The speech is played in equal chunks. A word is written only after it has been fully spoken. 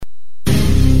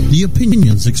The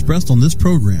opinions expressed on this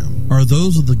program are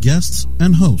those of the guests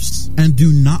and hosts and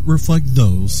do not reflect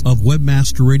those of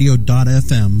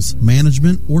WebmasterRadio.fm's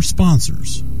management or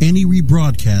sponsors. Any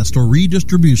rebroadcast or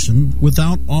redistribution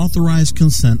without authorized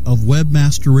consent of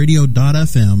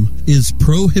WebmasterRadio.fm is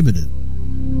prohibited.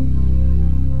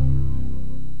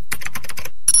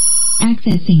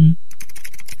 Accessing.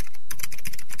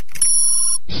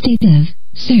 State of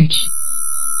search.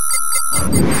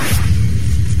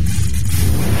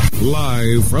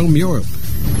 Live from Europe.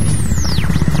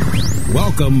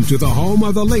 Welcome to the home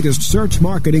of the latest search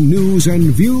marketing news and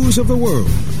views of the world.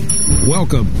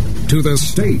 Welcome to the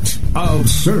State of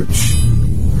Search.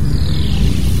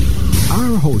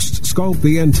 Our hosts scope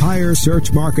the entire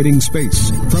search marketing space,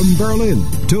 from Berlin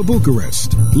to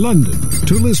Bucharest, London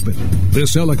to Lisbon, the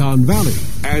Silicon Valley,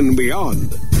 and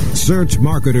beyond. Search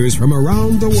marketers from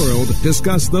around the world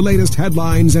discuss the latest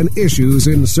headlines and issues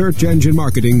in search engine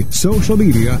marketing, social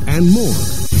media, and more.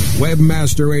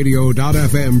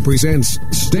 WebmasterRadio.fm presents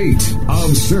State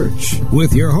of Search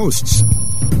with your hosts,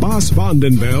 Bas van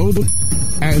den Velde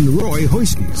and Roy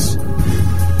Huiskes.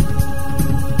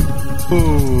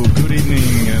 Oh, good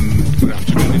evening and good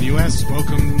afternoon in the US.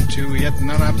 Welcome to yet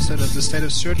another episode of the State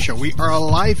of Search Show. We are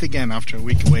alive again after a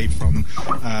week away from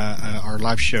our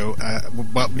live show,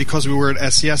 but because we were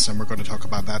at SES, and we're going to talk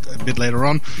about that a bit later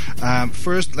on.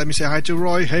 First, let me say hi to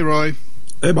Roy. Hey, Roy.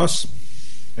 Hey, boss.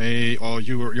 Hey,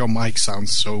 your mic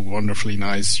sounds so wonderfully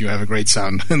nice. You have a great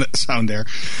sound there.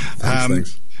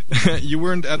 Thanks. You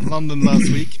weren't at London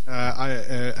last week.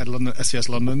 At London, SES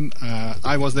London.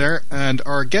 I was there, and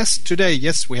our guest today.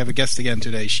 Yes, we have a guest again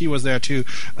today. She was there too,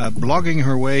 blogging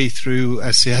her way through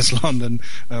SES London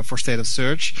for State of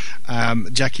Search.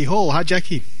 Jackie Hall. Hi,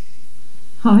 Jackie.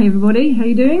 Hi, everybody. How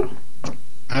you doing?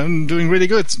 I'm doing really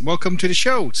good. Welcome to the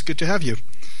show. It's good to have you.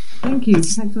 Thank you.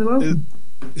 Thanks for the welcome.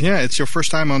 Yeah, it's your first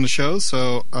time on the show,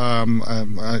 so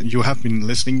you have been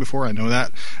listening before, I know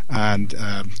that, and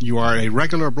you are a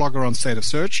regular blogger on State of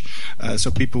Search, so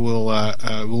people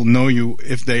will know you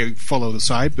if they follow the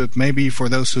site, but maybe for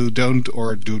those who don't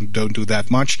or don't do that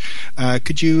much,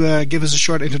 could you give us a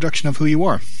short introduction of who you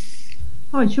are?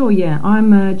 Hi, sure, yeah.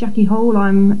 I'm Jackie Hall.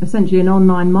 I'm essentially an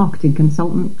online marketing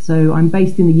consultant, so I'm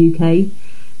based in the UK.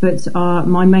 But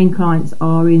my main clients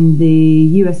are in the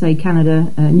USA,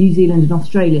 Canada, New Zealand and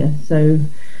Australia. So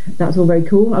that's all very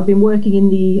cool. I've been working in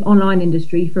the online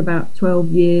industry for about 12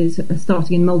 years,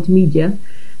 starting in multimedia.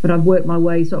 But I've worked my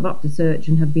way sort of up to search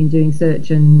and have been doing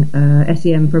search and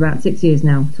SEM for about 6 years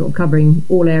now, sort of covering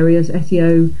all areas,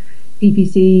 SEO,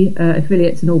 PPC,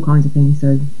 affiliates and all kinds of things.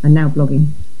 So, and now blogging.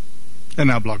 And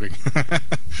now blogging.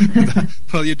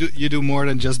 Well, you do more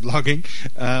than just blogging.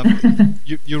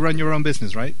 You run your own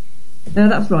business, right?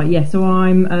 That's right. Yeah. So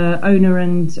I'm owner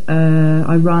and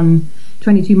I run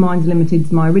 22 Minds Limited,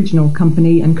 my original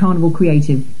company, and Carnival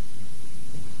Creative.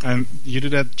 And you do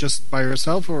that just by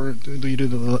yourself, or do you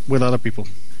do it with other people?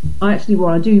 I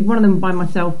do one of them by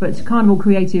myself, but Carnival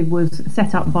Creative was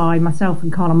set up by myself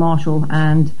and Carla Marshall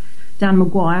and Dan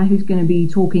Maguire, who's going to be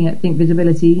talking at Think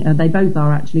Visibility. They both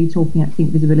are actually talking at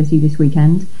Think Visibility this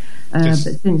weekend. Yes.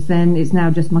 But since then, it's now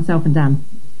just myself and Dan.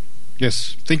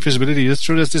 Yes, Think Visibility. That's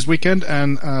true. That's this weekend.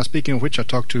 And speaking of which, I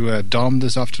talked to Dom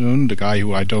this afternoon, the guy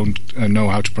who I don't know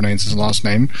how to pronounce his last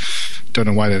name. Don't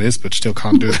know why that is, but still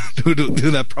can't do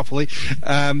that properly.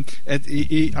 I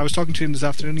was talking to him this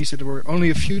afternoon. He said there were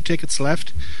only a few tickets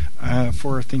left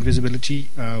for Think Visibility,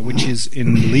 which is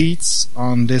in Leeds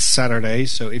on this Saturday.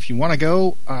 So if you want to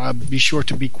go, be sure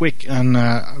to be quick and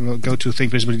go to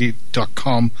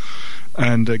thinkvisibility.com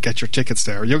and get your tickets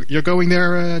there. You're going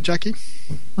there, Jackie?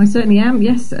 I certainly am,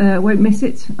 yes. Won't miss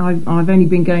it. I've only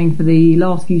been going for the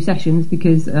last few sessions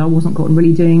because I wasn't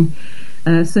really doing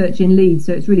search in Leeds,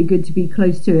 so it's really good to be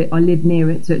close to it. I live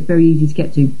near it, so it's very easy to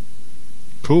get to.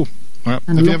 Cool. Well,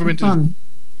 and have you ever been to?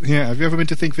 Yeah, have you ever been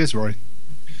to Think Viz, Roy?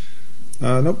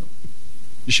 Nope.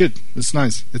 You should. It's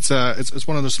nice. It's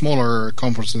one of the smaller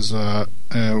conferences.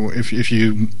 If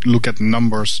you look at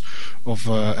numbers of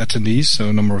attendees,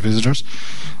 so number of visitors.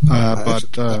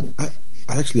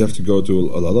 I actually have to go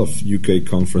to a lot of UK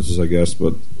conferences, I guess,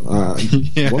 but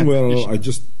yeah, one way or another, I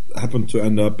just happened to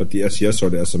end up at the SES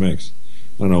or the SMX.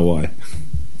 I don't know why. It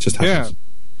just happens.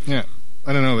 Yeah.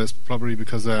 I don't know. It's probably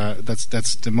because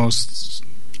that's the most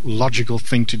logical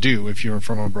thing to do if you're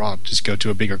from abroad. Just go to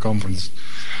a bigger conference.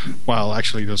 Well,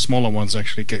 actually, the smaller ones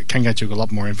actually can get you a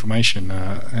lot more information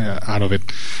out of it.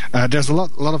 There's a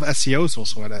lot of SEOs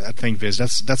also at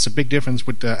ThinkViz. That's a big difference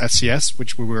with SES,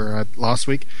 which we were at last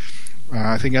week.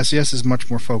 I think SES is much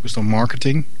more focused on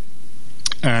marketing,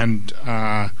 and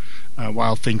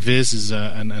while ThinkViz is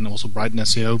and also Brighton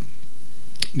SEO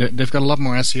they've got a lot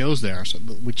more SEOs there,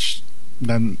 which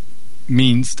then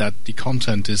means that the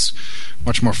content is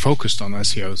much more focused on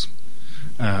SEOs,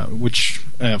 which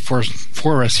for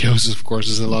SEOs, of course,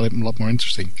 is a lot more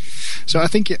interesting. So I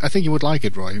think you would like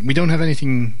it, Roy. We don't have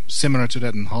anything similar to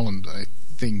that in Holland, I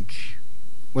think.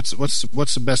 What's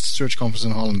the best search conference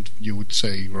in Holland, you would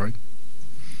say, Roy?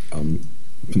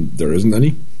 There isn't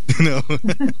any. No.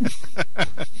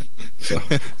 So,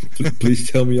 please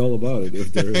tell me all about it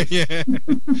if there is. Yeah.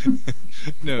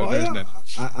 No, there's not.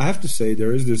 I have to say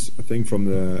there is this thing from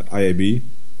the IAB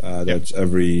that's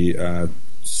every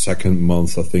second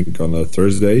month, I think, on a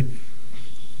Thursday.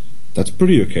 That's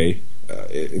pretty okay.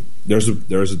 There's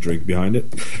a drink behind it.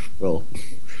 Well,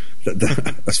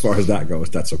 as far as that goes,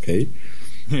 that's okay.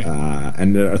 Yeah.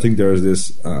 And I think there's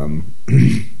this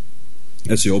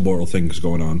SEO bottle things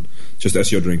going on, just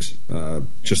SEO drinks,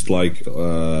 just like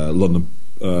London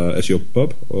SEO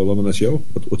pub or London SEO.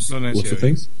 What's the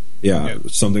thing? Yeah,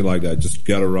 something like that. Just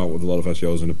gather around with a lot of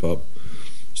SEOs in the pub,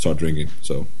 start drinking.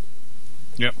 So,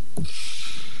 yeah.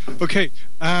 Okay.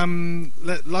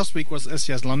 Last week was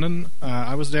SES London.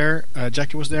 I was there.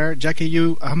 Jackie was there. Jackie,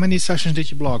 how many sessions did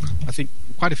you blog? I think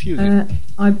quite a few.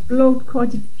 I blogged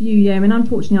quite a few. Yeah. I mean,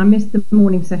 unfortunately, I missed the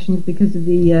morning sessions because of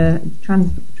the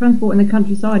transport in the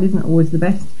countryside isn't always the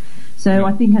best. So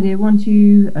I think I did 1,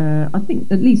 2. I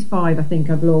think at least 5. I think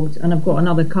I blogged, and I've got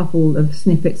another couple of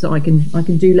snippets that I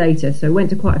can do later. So went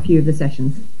to quite a few of the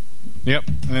sessions. Yep,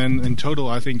 and in total,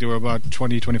 I think there were about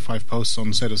 20-25 posts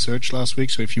on Set a Search last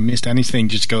week. So if you missed anything,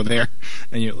 just go there,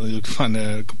 and you'll find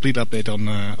a complete update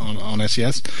on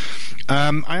SES.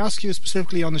 I asked you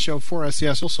specifically on the show for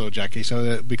SES also, Jackie.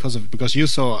 So because you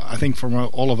saw, I think from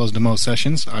all of us, the most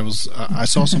sessions. I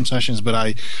saw some sessions, but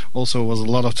I also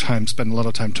spent a lot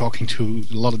of time talking to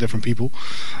a lot of different people,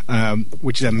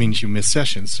 which then means you missed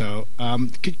sessions. So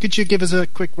could you give us a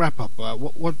quick wrap up?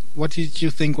 What did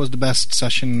you think was the best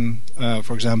session?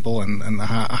 For example, and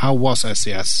how was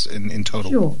SES in total?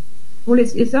 Sure. Well,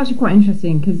 it's actually quite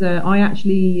interesting because I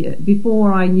actually,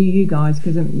 before I knew you guys,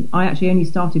 because I actually only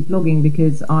started blogging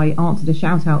because I answered a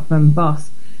shout out from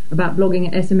Bus about blogging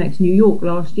at SMX New York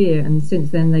last year, and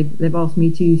since then they've asked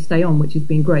me to stay on, which has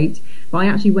been great. But I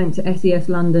actually went to SES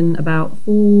London about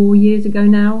 4 years ago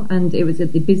now, and it was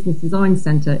at the Business Design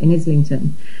Centre in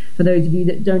Islington. For those of you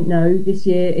that don't know, this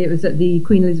year it was at the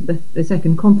Queen Elizabeth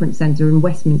II Conference Centre in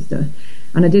Westminster.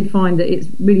 And I did find that it's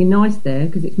really nice there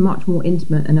because it's much more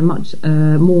intimate and a much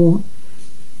more,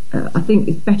 I think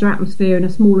it's better atmosphere in a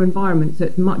smaller environment, so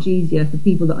it's much easier for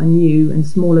people that are new and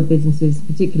smaller businesses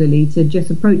particularly to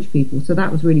just approach people. So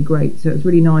that was really great. So it was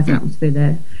really nice atmosphere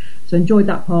there. So I enjoyed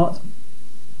that part.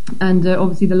 And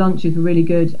obviously the lunches were really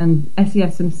good, and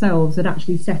SES themselves had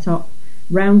actually set up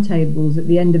roundtables at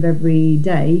the end of every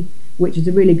day, which is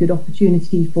a really good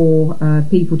opportunity for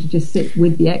people to just sit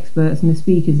with the experts and the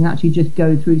speakers and actually just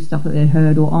go through stuff that they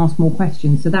heard or ask more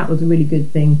questions. So that was a really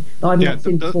good thing that I've not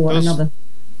seen before.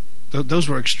 Those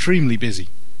were extremely busy.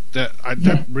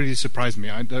 That really surprised me.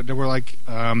 There were like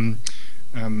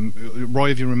Roy,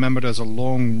 if you remember, there's a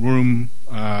long room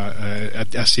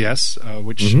at SES,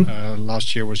 which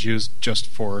last year was used just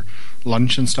for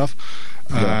lunch and stuff.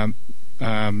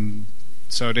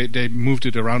 So they moved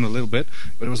it around a little bit,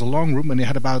 but it was a long room, and they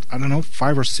had about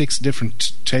 5 or 6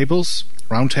 different tables,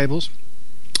 round tables,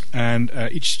 and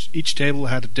each table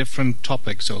had a different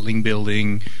topic. So link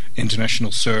building,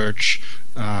 international search,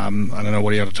 I don't know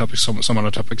what the other topics, some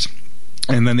other topics,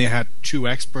 and then they had 2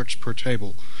 experts per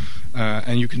table,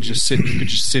 and you could just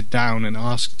sit down and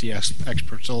ask the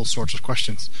experts all sorts of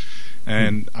questions.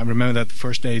 And I remember that the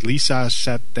first day Lisa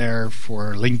sat there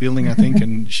for link building, I think,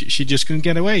 and she just couldn't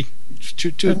get away.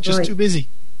 Too busy.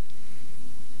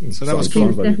 So that was cool.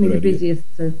 Definitely the busiest.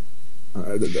 So.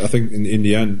 I think in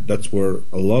the end, that's where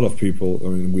a lot of people. I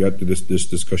mean, we had this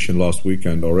discussion last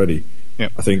weekend already. Yeah.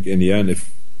 I think in the end,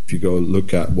 if you go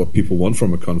look at what people want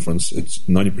from a conference, it's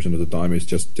 90% of the time it's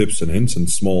just tips and hints and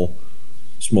small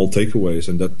takeaways,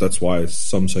 and that's why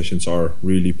some sessions are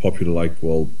really popular, like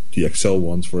the Excel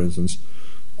ones, for instance,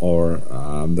 or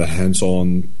the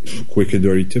hands-on, quick and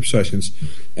dirty tip sessions.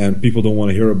 And people don't want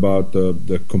to hear about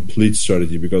the complete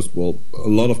strategy because, a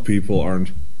lot of people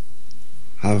aren't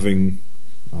having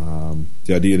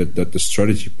the idea that the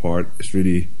strategy part is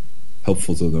really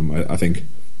helpful to them, I think.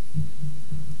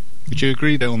 Would you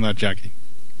agree on that, Jackie?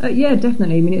 Yeah,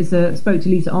 definitely. I mean, I spoke to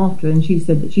Lisa after, and she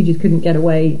said that she just couldn't get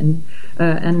away. And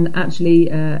actually,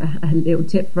 a little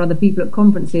tip for other people at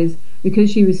conferences: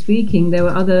 because she was speaking, there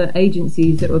were other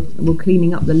agencies that were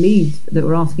cleaning up the leads that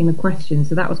were asking the questions.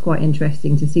 So that was quite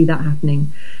interesting to see that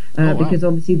happening. because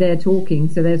obviously they're talking.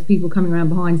 So there's people coming around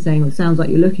behind saying, "It sounds like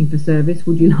you're looking for service.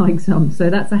 Would you like some?" So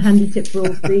that's a handy tip for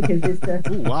all speakers: is to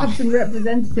have some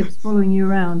representatives following you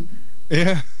around.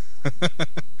 Yeah.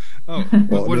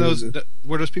 Were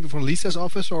those people from Lisa's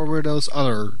office, or were those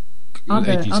other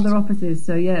offices?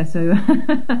 So yeah, so.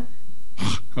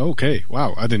 Okay,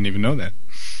 wow! I didn't even know that.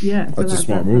 Yeah, so that's a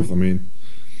smart move. I mean,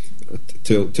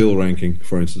 till ranking,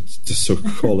 for instance, just to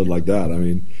call it like that. I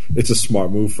mean, it's a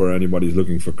smart move for anybody who's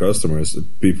looking for customers.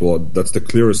 That's the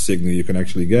clearest signal you can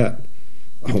actually get.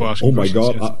 Oh my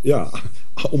god! Yes.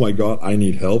 Oh my god! I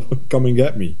need help. Come and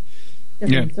get me.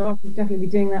 Definitely. So I'll definitely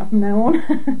be doing that from now on.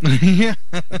 Yeah.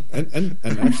 And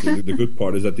actually, the good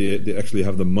part is that they actually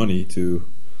have the money to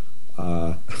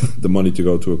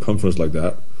go to a conference like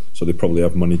that. So they probably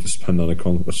have money to spend on a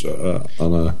conference I'm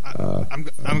going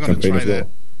to try that.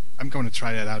 I'm going to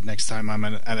try that out next time I'm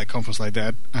at a conference like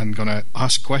that. I'm going to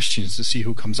ask questions to see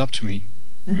who comes up to me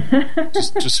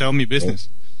just to sell me business.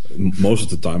 Well, most of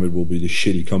the time, it will be the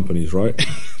shitty companies, right?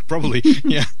 Probably,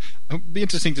 yeah. It'll be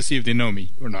interesting to see if they know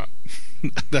me or not.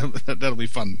 That'll be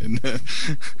fun.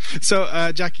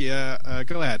 So, Jackie,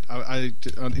 go ahead. I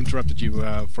interrupted you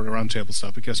for the roundtable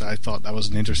stuff because I thought that was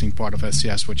an interesting part of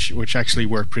SCS, which actually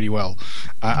worked pretty well.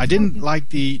 I didn't like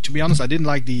to be honest, I didn't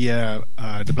like the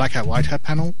black hat white hat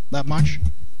panel that much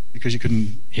because you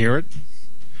couldn't hear it.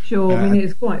 Sure, I mean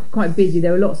it was quite busy.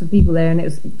 There were lots of people there, and it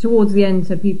was towards the end,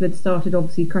 so people had started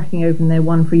obviously cracking open their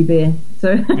one free beer,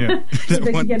 so yeah.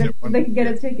 they could get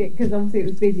a ticket because obviously it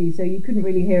was busy, so you couldn't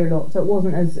really hear a lot. So it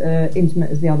wasn't as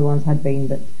intimate as the other ones had been,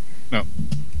 but no.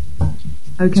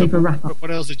 Okay, so for wrap up.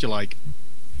 What else did you like?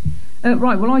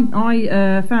 Right, well,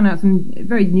 I found out some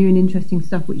very new and interesting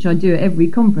stuff, which I do at every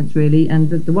conference, really. And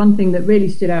the one thing that really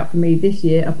stood out for me this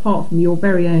year, apart from your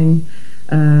very own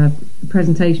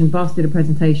presentation, Bas did a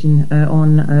presentation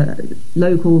on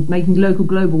making local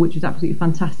global, which was absolutely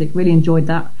fantastic. Really enjoyed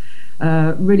that.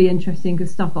 Really interesting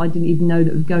because stuff I didn't even know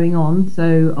that was going on.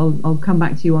 So I'll come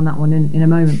back to you on that one in a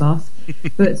moment, Bas.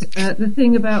 But the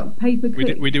thing about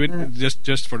pay-per-click... We do it,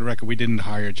 just for the record, we didn't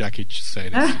hire Jackie to say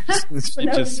this. But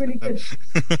that was really good.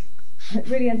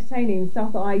 Really entertaining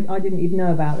stuff that I didn't even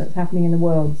know about that's happening in the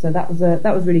world. So that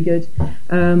was really good.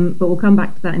 But we'll come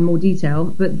back to that in more detail.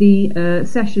 But the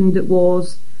session that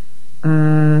was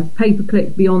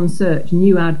pay-per-click beyond search,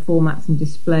 new ad formats and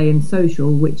display and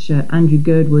social, which Andrew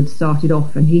Girdwood started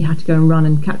off, and he had to go and run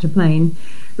and catch a plane.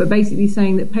 But basically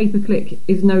saying that pay-per-click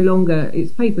is no longer,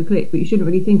 it's pay-per-click, but you shouldn't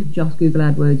really think of just Google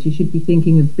AdWords. You should be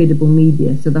thinking of biddable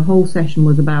media. So the whole session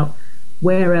was about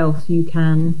where else you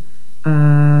can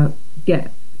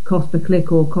get cost per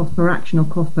click or cost per action or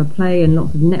cost per play, and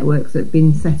lots of networks that have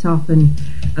been set up and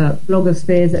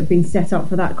blogospheres that have been set up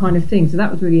for that kind of thing. So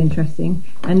that was really interesting.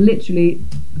 And literally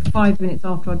 5 minutes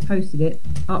after I'd posted it,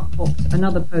 up popped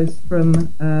another post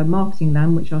from Marketing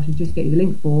Land, which I should just get you the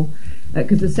link for,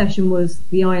 because the session was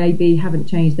the IAB haven't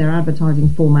changed their advertising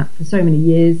format for so many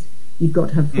years. You've got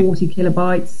to have 40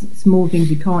 kilobytes, small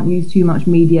things, you can't use too much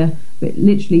media. But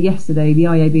literally yesterday, the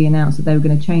IAB announced that they were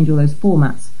going to change all those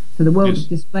formats. So the world of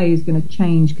display is going to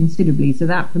change considerably. So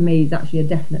that, for me, is actually a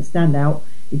definite standout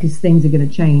because things are going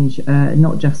to change,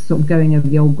 not just sort of going over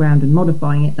the old ground and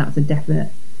modifying it. That's a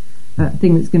definite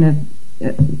thing that's going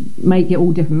to make it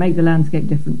all different, make the landscape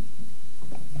different.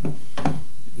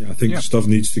 Yeah, I think stuff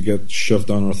needs to get shoved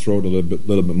down our throat a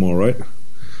little bit more, right?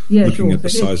 Yeah, Looking at the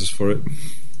sizes for it.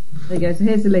 There you go. So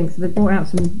here's the link. So they brought out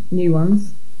some new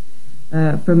ones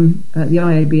from the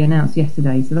IAB announced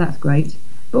yesterday. So that's great.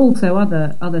 But also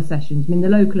other sessions. I mean, the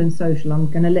local and social,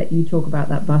 I'm going to let you talk about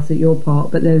that, Bas, at your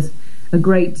part. But there's a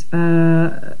great sort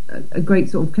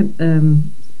of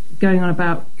going on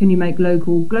about, can you make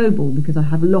local global? Because I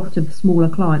have a lot of smaller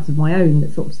clients of my own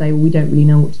that sort of say, well, we don't really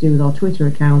know what to do with our Twitter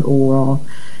account or our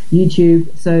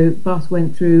YouTube. So Bas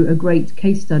went through a great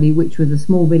case study, which was a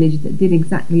small village that did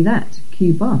exactly that.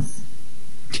 Cue Bas.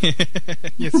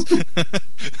 Yes.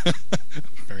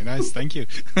 Very nice, thank you.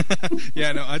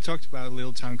 Yeah, no, I talked about a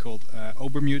little town called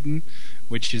Obermüden,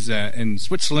 which is in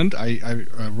Switzerland. I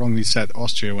wrongly said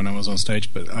Austria when I was on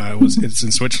stage, but it's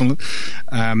in Switzerland.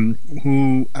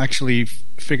 Who actually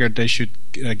figured they should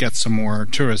get some more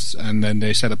tourists, and then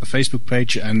they set up a Facebook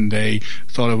page, and they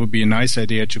thought it would be a nice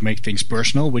idea to make things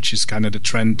personal, which is kind of the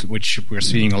trend which we're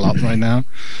seeing a lot right now.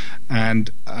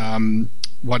 And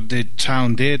what the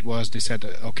town did was they said,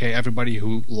 okay, everybody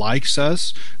who likes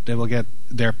us, they will get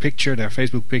their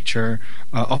Facebook picture,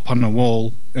 up on a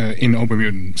wall in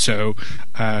Obermüden. So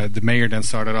the mayor then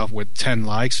started off with 10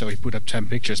 likes, so he put up 10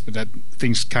 pictures, but that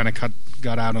things kind of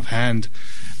got out of hand,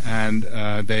 and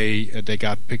they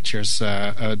got pictures.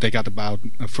 They got about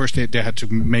first they had to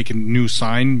make a new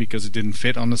sign because it didn't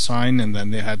fit on the sign, and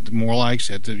then they had more likes.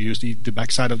 They had to use the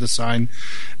backside of the sign,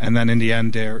 and then in the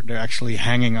end they're actually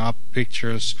hanging up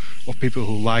pictures of people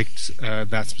who liked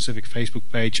that specific Facebook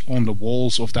page on the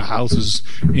walls of the houses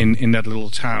in that little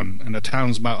town. And the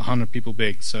town's about 100 people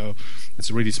big, so it's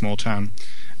a really small town.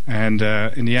 And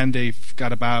in the end, they've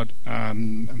got about, I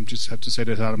just have to say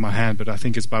this out of my hand, but I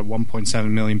think it's about 1.7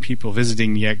 million people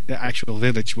visiting the actual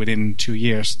village within 2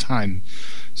 years' time.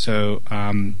 So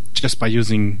just by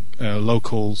using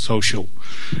local social,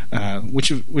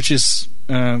 which is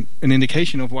an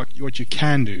indication of what you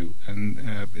can do. And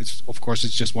it's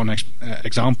just one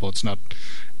example. It's not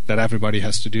that everybody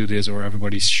has to do this or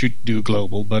everybody should do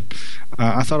global, but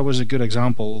I thought it was a good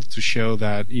example to show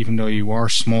that even though you are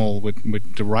small,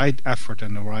 with the right effort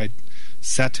and the right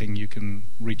setting, you can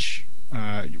reach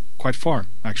quite far,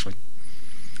 actually.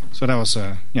 So that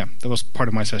was part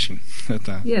of my session. So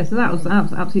that was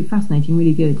absolutely fascinating,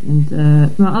 really good.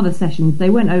 And from our other sessions,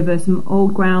 they went over some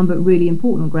old ground but really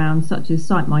important ground, such as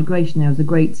site migration. There was a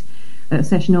great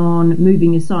session on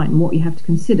moving your site and what you have to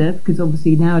consider, because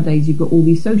obviously nowadays you've got all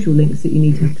these social links that you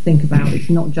need to think about. It's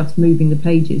not just moving the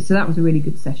pages. So that was a really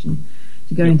good session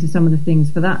to go into some of the things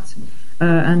for that.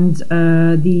 And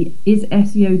the Is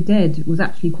SEO Dead was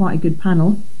actually quite a good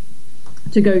panel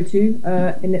to go to,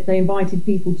 in that they invited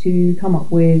people to come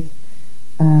up with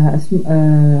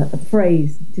a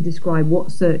phrase to describe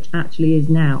what search actually is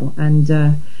now.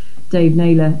 And Dave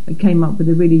Naylor came up with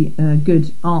a really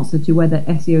good answer to whether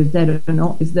SEO is dead or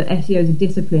not. Is that SEO is a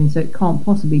discipline, so it can't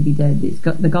possibly be dead. It's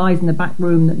got the guys in the back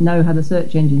room that know how the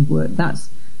search engines work. That's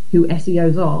who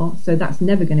SEOs are, so that's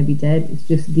never going to be dead. It's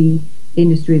just the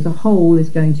industry as a whole is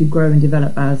going to grow and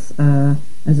develop as a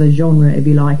genre, if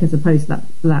you like, as opposed to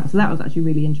that. So that was actually a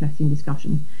really interesting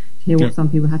discussion to hear what some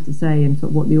people had to say and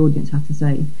sort of what the audience had to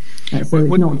say. So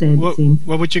it's not dead, it seems.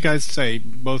 What would you guys say,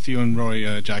 both you and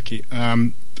Roy, Jackie?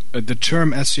 The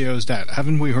term SEO is dead.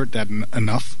 Haven't we heard that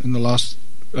enough in the last,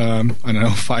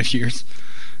 5 years?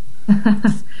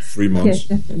 3 months. Yes,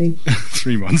 definitely.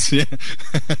 3 months, yeah.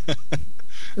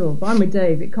 Sure, but I'm with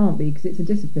Dave. It can't be, because it's a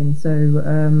discipline. So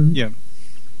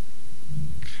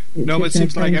no, but it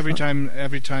seems like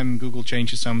every time Google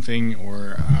changes something,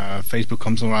 or Facebook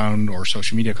comes around, or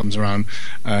social media comes around,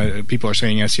 people are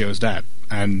saying SEO is dead,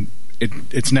 and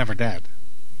it's never dead.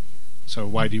 So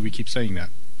why do we keep saying that?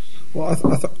 Well,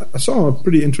 I saw a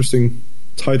pretty interesting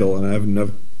title, and I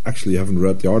haven't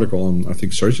read the article on, I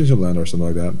think, Search Engine Land or something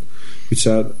like that. It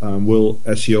said, "Will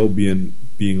SEO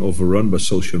being overrun by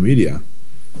social media?"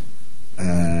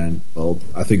 And well,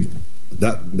 I think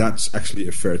that's actually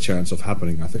a fair chance of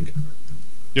happening. I think.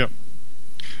 Yeah.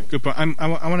 Good point. I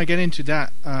want to get into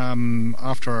that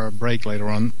after our break later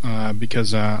on,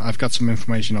 because I've got some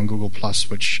information on Google Plus,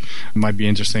 which might be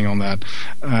interesting on that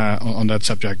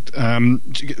subject.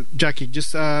 Jackie,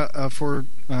 just for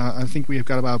I think we've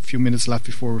got about a few minutes left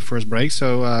before we first break,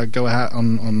 so go ahead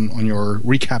on your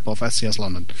recap of SCS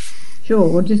London. Sure.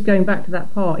 Well, just going back to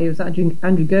that part, it was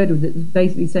Andrew Girdwood that was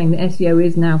basically saying that SEO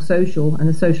is now social, and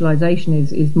the socialization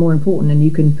is more important, and you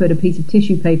can put a piece of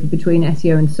tissue paper between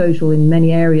SEO and social in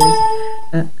many areas.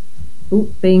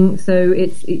 So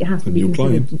it has to be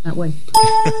considered that way.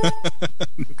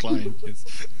 New client,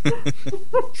 yes.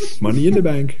 Money in the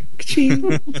bank.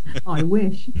 I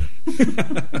wish.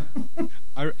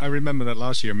 I remember that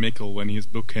last year, Mikkel, when his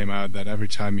book came out, that every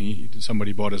time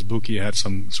somebody bought his book, he had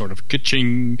some sort of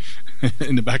ka-ching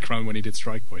in the background when he did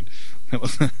Strike Point.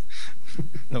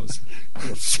 That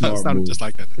sounded just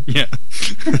like that. Yeah.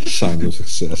 Sound of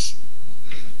success.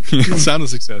 Sound of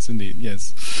success, indeed.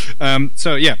 Yes.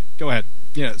 So yeah, go ahead.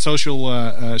 Yeah, social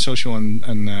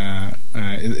and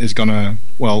is gonna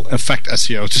affect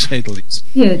SEO, to say the least.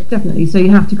 Yeah, definitely. So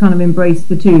you have to kind of embrace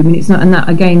the two. I mean, it's not, and that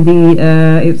again,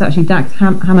 it was actually Dax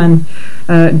Hamann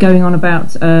going on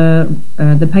about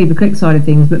the pay-per-click side of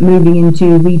things, but moving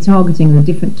into retargeting, the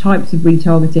different types of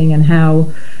retargeting, and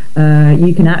how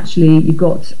you can actually, you've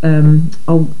got,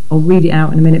 I'll read it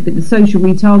out in a minute, but the social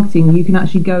retargeting, you can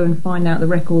actually go and find out the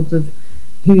records of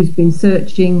who's been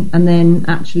searching, and then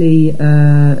actually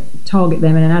target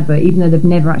them in an advert, even though they've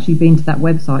never actually been to that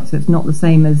website. So it's not the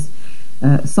same as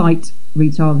site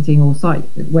retargeting, or site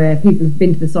where people have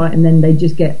been to the site and then they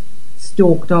just get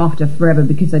stalked after forever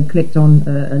because they've clicked on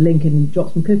a link and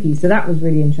dropped some cookies. So that was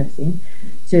really interesting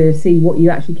to see what you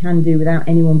actually can do without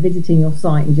anyone visiting your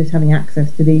site and just having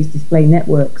access to these display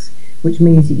networks which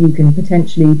means that you can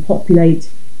potentially populate.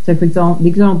 So, for example, the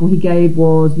example he gave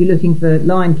was you're looking for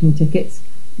Lion King tickets.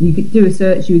 You could do a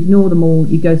search, you ignore them all,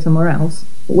 you go somewhere else.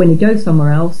 But when you go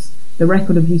somewhere else, the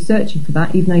record of you searching for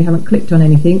that, even though you haven't clicked on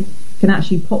anything, can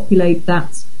actually populate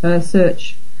that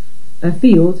search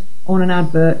field on an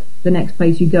advert the next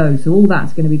place you go. So all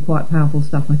that's going to be quite powerful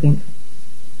stuff, I think.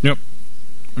 Yep,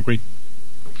 agreed.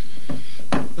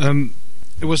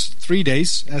 It was 3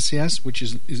 days SES, which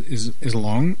is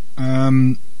long.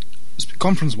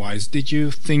 Conference-wise, did you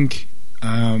think?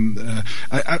 I'm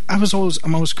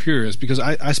always curious because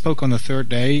I spoke on the third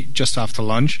day just after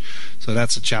lunch, so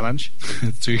that's a challenge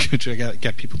to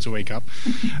get people to wake up.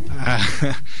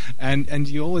 And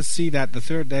you always see that the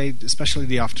third day, especially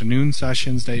the afternoon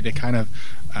sessions, they kind of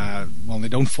they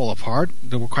don't fall apart.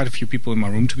 There were quite a few people in my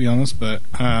room, to be honest, but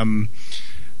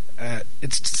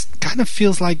it kind of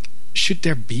feels like, should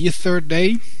there be a third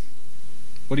day?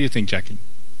 What do you think, Jackie?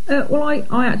 Well,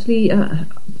 I actually,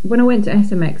 when I went to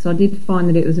SMX, I did find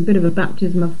that it was a bit of a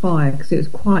baptism of fire because it was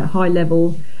quite high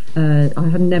level. I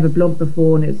had never blogged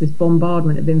before, and it was this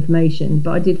bombardment of information.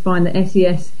 But I did find that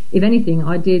SES, if anything,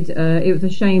 it was a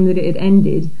shame that it had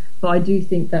ended. But I do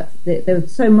think that there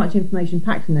was so much information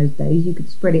packed in those days, you could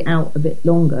spread it out a bit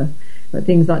longer. But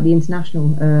things like the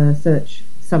International Search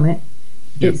Summit,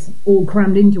 it's all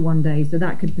crammed into one day, so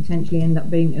that could potentially end up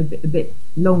being a bit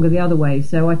longer the other way.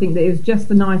 So I think that it was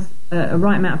just a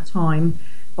right amount of time,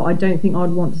 but I don't think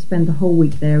I'd want to spend the whole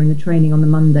week there in the training on the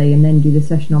Monday and then do the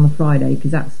session on the Friday, because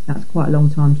that's quite a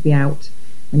long time to be out,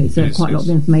 and it's quite a lot of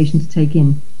information to take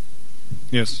in.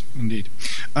 Yes, indeed.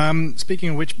 Speaking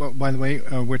of which, by the way,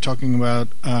 we're talking about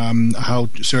how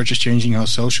search is changing, how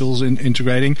social's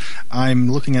integrating.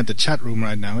 I'm looking at the chat room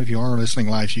right now. If you are listening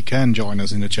live, you can join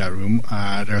us in the chat room.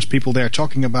 There's people there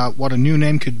talking about what a new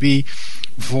name could be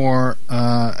for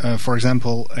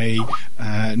example, a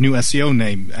new SEO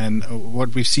name. And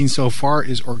what we've seen so far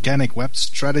is organic web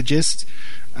strategist,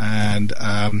 and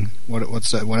what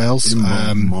else?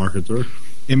 Marketer.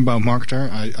 Inbound marketer.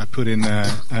 I put in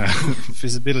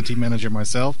visibility manager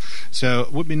myself, so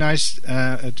it would be nice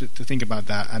to think about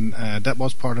that. And that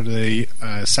was part of the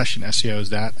session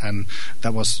SEOs and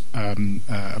that was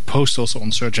a post also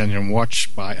on Search Engine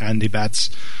Watch by Andy Betts,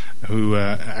 who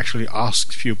actually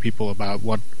asked a few people about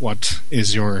what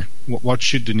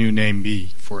should the new name be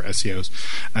for SEOs.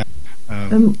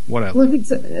 What else? Well, I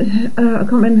think I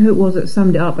can't remember who it was that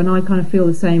summed it up, and I kind of feel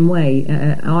the same way.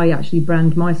 I actually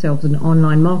brand myself as an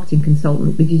online marketing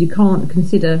consultant because you can't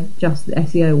consider just the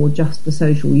SEO or just the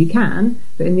social. You can,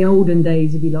 but in the olden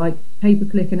days, if you like,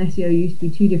 pay-per-click and SEO used to be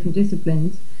two different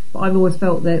disciplines. But I've always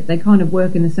felt that they kind of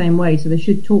work in the same way, so they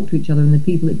should talk to each other, and the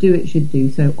people that do it should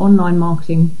do. So online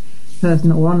marketing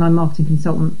person or online marketing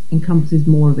consultant encompasses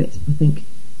more of it, I think.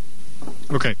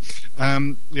 Okay.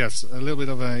 Yes, a little bit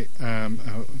of a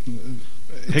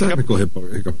hiccup. Technical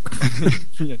hiccup.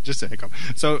 Yeah, just a hiccup.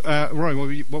 So, Roy,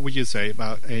 what would you say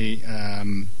about a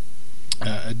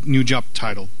new job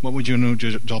title? What would your new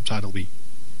job title be?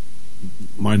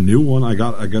 My new one, I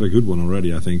got a good one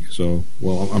already, I think. So,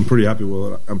 well, I'm pretty happy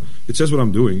with it. It says what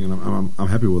I'm doing, and I'm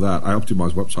happy with that. I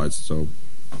optimize websites, so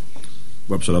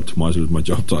website optimizer is my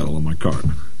job title on my card.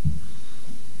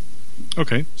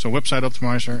 Okay, so website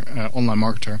optimizer, online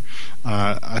marketer.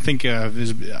 I think I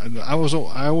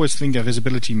always think a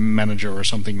visibility manager or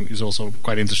something is also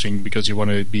quite interesting because you want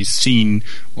to be seen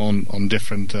on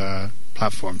different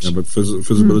platforms. Yeah, but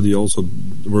visibility also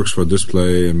works for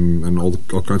display and all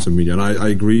kinds of media. And I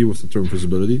agree with the term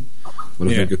visibility, but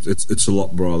I think it's a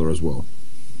lot broader as well.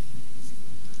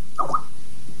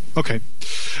 Okay.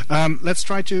 Let's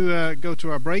try to go to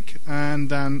our break and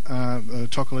then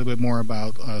talk a little bit more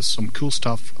about some cool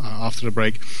stuff after the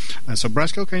break. So,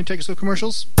 Brasco, can you take us to the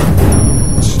commercials?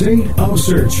 State of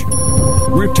Search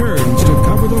returns to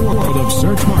cover the world of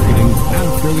search marketing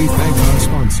after we thank our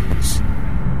sponsors.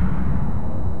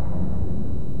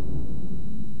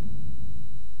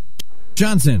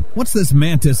 Johnson, what's this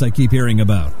Mantis I keep hearing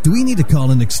about? Do we need to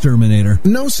call an exterminator?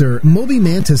 No, sir. Moby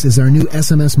Mantis is our new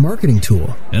SMS marketing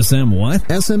tool. SM what?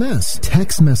 SMS.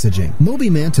 Text messaging. Moby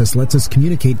Mantis lets us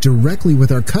communicate directly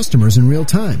with our customers in real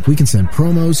time. We can send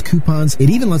promos, coupons.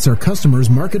 It even lets our customers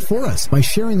market for us by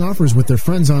sharing offers with their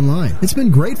friends online. It's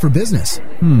been great for business.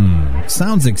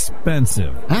 Sounds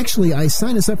expensive. Actually, I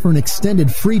signed us up for an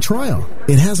extended free trial.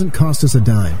 It hasn't cost us a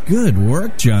dime. Good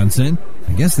work, Johnson.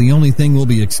 I guess the only thing we'll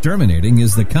be exterminating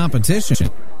is the competition.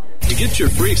 To get your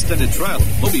free extended trial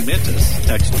of Moby Mantis,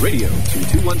 text radio to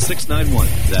 21691.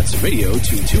 That's radio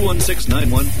to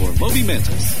 21691 for Moby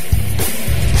Mantis.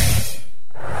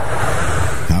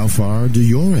 How far do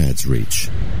your ads reach?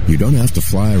 You don't have to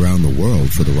fly around the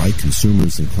world for the right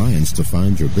consumers and clients to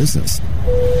find your business.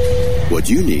 What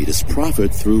you need is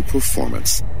profit through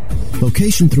performance.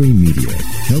 Location 3 Media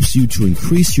helps you to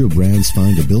increase your brand's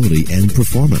findability and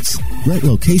performance. Let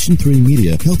Location 3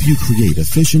 Media help you create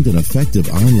efficient and effective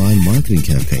online marketing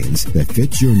campaigns that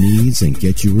fit your needs and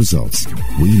get you results.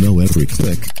 We know every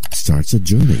click starts a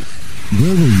journey.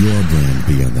 Where will your brand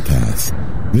be on the path?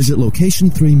 Visit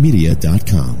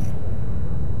location3media.com.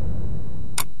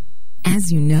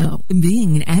 As you know,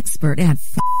 being an expert at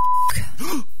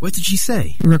What did she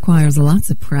say? requires lots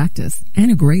of practice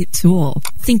and a great tool.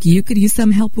 Think you could use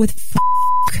some help with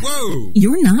Whoa!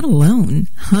 You're not alone.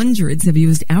 Hundreds have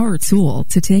used our tool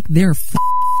to take their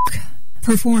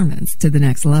performance to the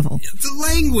next level. The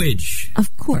language!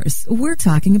 Of course, we're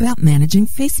talking about managing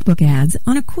Facebook ads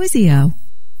on Acquisio.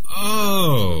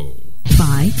 Oh.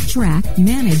 Buy, track,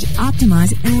 manage,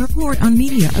 optimize, and report on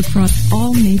media across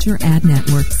all major ad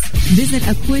networks. Visit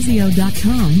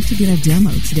Acquisio.com to get a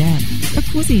demo today.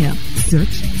 Acquisio.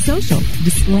 Search, social,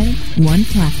 display, one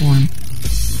platform.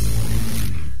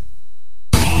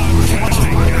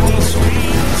 Broadcasting at the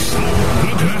speeds of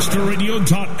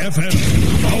WebmasterRadio.fm,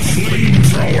 a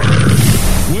flamethrower.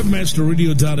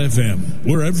 WebmasterRadio.fm.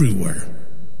 We're everywhere.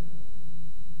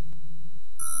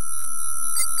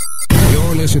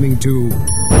 You're listening to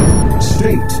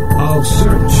State of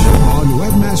Search on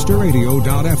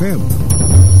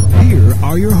WebmasterRadio.fm. Here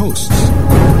are your hosts.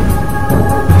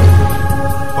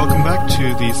 Welcome back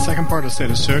to the second part of State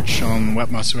of Search on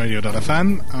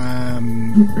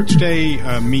WebmasterRadio.fm.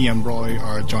 Today, me and Roy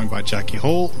are joined by Jackie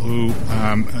Hall, who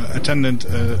attended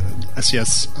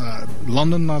SES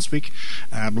London last week,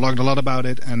 blogged a lot about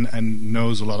it, and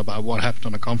knows a lot about what happened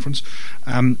on the conference.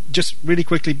 Just really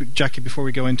quickly, Jackie, before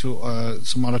we go into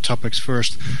some other topics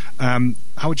first, how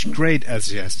would you grade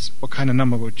SES? What kind of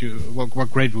number would you,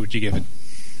 what grade would you give it?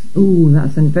 Ooh,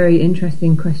 that's a very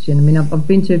interesting question. I mean, I've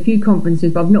been to a few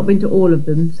conferences, but I've not been to all of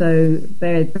them. So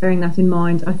bearing that in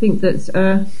mind, I think that's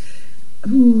definitely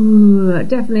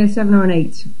a 7 or an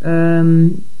 8.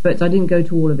 But I didn't go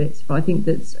to all of it. But I think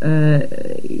that's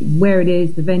where it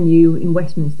is, the venue in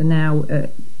Westminster now,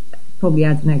 probably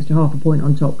adds an extra half a point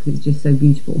on top because it's just so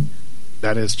beautiful.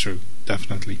 That is true,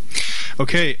 definitely.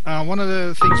 Okay, one of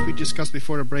the things we discussed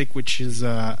before the break, which is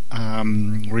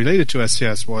related to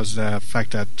SES, was the fact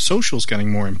that social is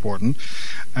getting more important,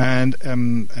 and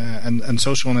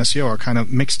social and SEO are kind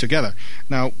of mixed together.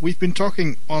 Now, we've been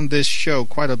talking on this show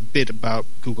quite a bit about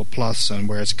Google Plus and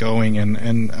where it's going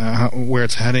and where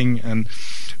it's heading and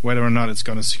whether or not it's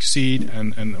going to succeed.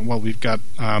 And well, we've got,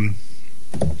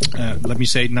 let me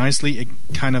say it nicely, a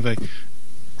kind of a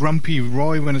grumpy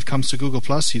Roy when it comes to Google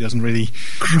Plus. He doesn't really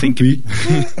think.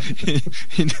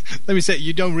 Let me say,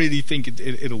 you don't really think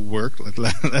it'll work.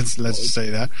 Let's just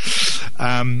say that.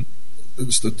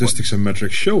 Statistics and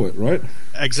metrics show it, right?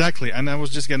 Exactly, and I was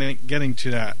just getting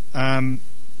to that.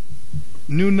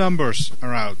 New numbers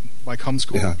are out by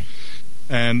Comscore,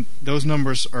 and those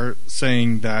numbers are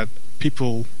saying that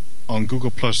people on Google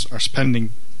Plus are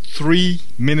spending 3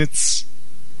 minutes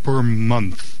per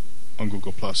month on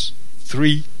Google Plus.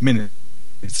 3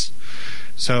 minutes.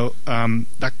 So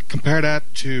compare that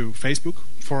to Facebook,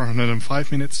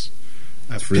 405 minutes.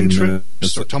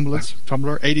 Pinterest or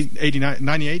Tumblr,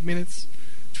 98 minutes.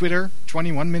 Twitter,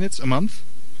 21 minutes a month.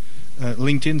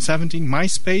 LinkedIn, 17.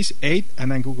 MySpace, 8.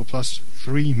 And then Google Plus,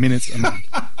 3 minutes a month.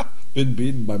 Been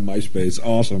beaten by MySpace.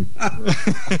 Awesome.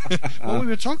 Well, we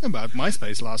were talking about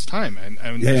MySpace last time, and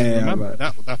remember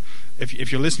that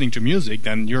if you're listening to music,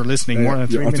 then you're listening more than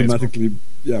 3 minutes. Automatically,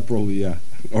 probably,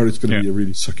 or it's going to be a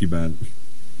really sucky band.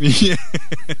 Yeah,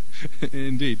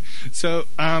 indeed. So,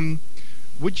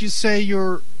 would you say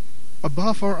you're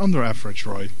above or under average,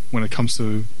 Roy, when it comes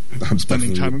to I'm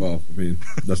spending time above? I mean,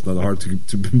 that's not hard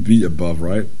to be above,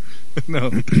 right?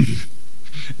 No.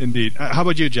 Indeed. How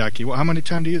about you, Jackie? How much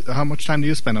time do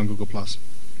you spend on Google Plus?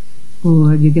 Oh,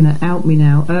 you're going to out me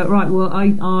now. Right, well,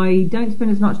 I don't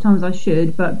spend as much time as I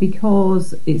should, but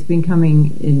because it's been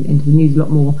coming into the news a lot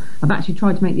more, I've actually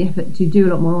tried to make the effort to do a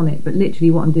lot more on it, but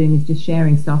literally what I'm doing is just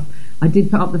sharing stuff. I did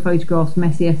put up the photographs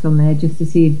from SES on there just to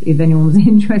see if anyone was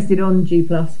interested on G+.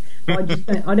 But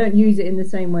I don't use it in the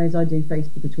same way as I do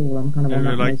Facebook at all. I'm kind of on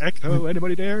that like, echo,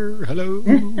 anybody there? Hello?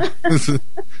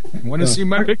 Want to see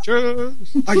my pictures?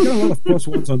 I get a lot of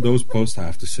 +1s on those posts, I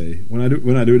have to say. When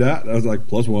I do that, I was like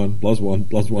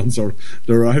 +1. So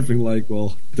they're arriving like,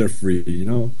 well, they're free, you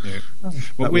know. Yeah.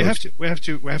 Well, we have to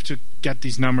get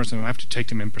these numbers and we have to take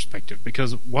them in perspective,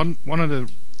 because one of the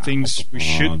things we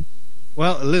should,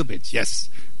 well, a little bit, yes,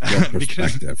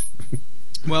 perspective.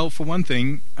 Well, for one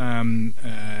thing,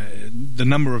 the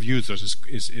number of users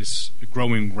is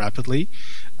growing rapidly,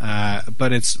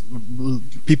 but it's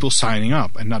people signing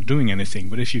up and not doing anything.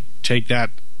 But if you take that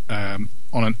on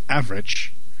an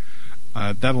average,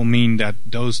 that will mean that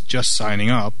those just signing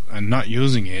up and not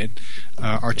using it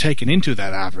are taken into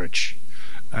that average.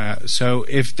 So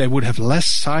if they would have less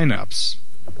sign-ups,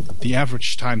 the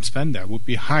average time spent there would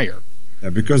be higher. Yeah,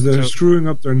 because they're screwing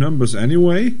up their numbers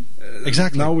anyway.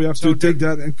 Exactly. Now we have to take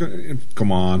that and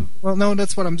come on. Well, no,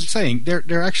 that's what I'm saying.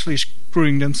 They're actually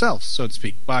screwing themselves, so to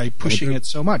speak, by pushing it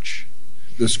so much.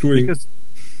 They're screwing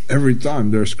every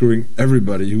time. They're screwing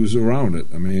everybody who's around it.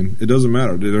 I mean, it doesn't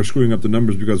matter. They're screwing up the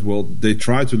numbers because, well, they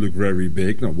try to look very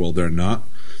big. No, well, they're not.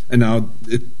 And now,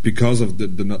 because of the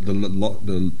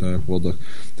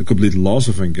complete loss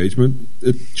of engagement,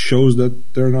 it shows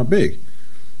that they're not big.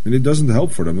 And it doesn't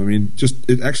help for them. I mean,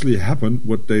 it actually happened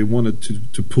what they wanted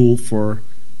to pull for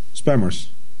spammers,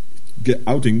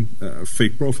 outing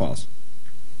fake profiles.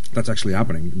 That's actually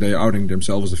happening. They're outing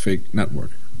themselves as a fake network.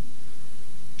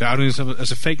 They're outing themselves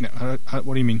as a fake network?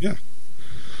 What do you mean? Yeah.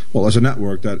 Well, as a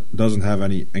network that doesn't have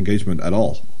any engagement at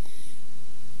all.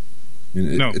 I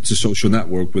mean, it's a social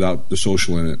network without the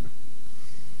social in it.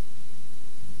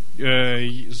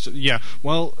 Yeah,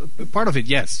 well, part of it,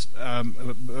 yes.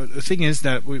 The thing is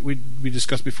that we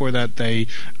discussed before that they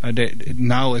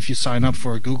now, if you sign up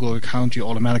for a Google account, you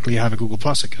automatically have a Google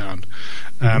Plus account.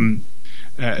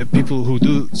 People who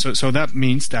do so that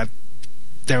means that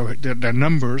their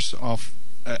numbers of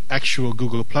actual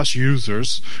Google Plus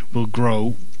users will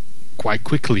grow quite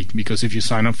quickly, because if you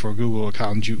sign up for a Google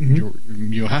account,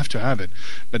 you have to have it.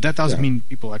 But that doesn't mean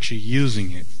people actually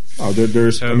using it. Oh,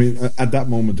 I mean, at that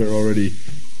moment, they're already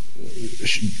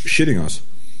shitting us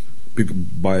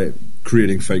by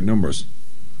creating fake numbers.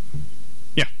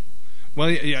 Yeah.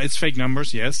 Well, yeah, it's fake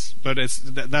numbers, yes, but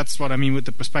that's what I mean with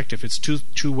the perspective. It's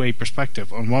two-way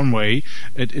perspective. On one way,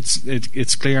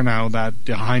 it's clear now that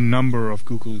the high number of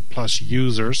Google Plus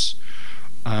users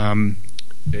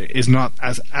is not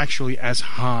as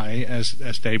high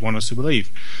as they want us to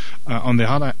believe. On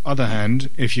the other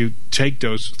hand, if you take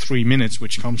those 3 minutes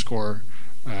which ComScore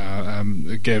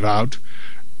gave out,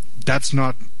 that's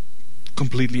not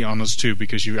completely honest too,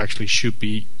 because you actually should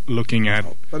be looking at.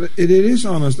 But it is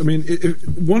honest. I mean, if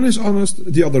one is honest,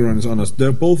 the other one is honest.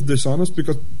 They're both dishonest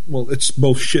because, well, it's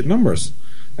both shit numbers,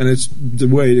 and it's the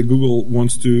way that Google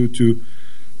wants to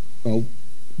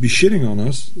be shitting on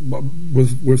us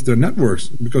with their networks,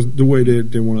 because the way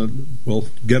they want to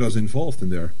get us involved in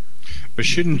there. But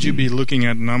shouldn't you be looking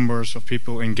at numbers of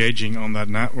people engaging on that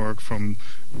network from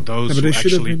those who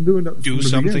actually do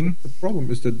something? The problem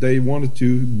is that they wanted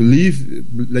to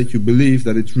let you believe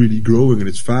that it's really growing and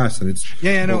it's fast and it's.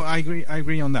 Yeah, no, I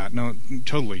agree on that. No,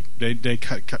 totally. They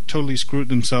totally screwed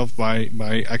themselves by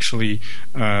actually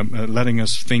letting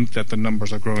us think that the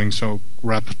numbers are growing so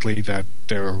rapidly that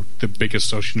they're the biggest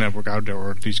social network out there,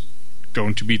 or at least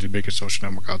going to be the biggest social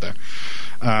network out there.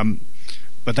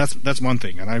 But that's one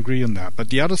thing, and I agree on that. But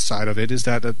the other side of it is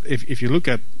that if you look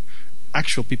at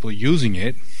actual people using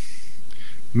it,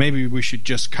 maybe we should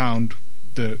just count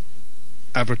the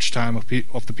average time of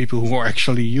the people who are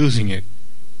actually using it,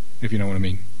 if you know what I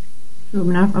mean. I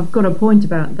mean, I've got a point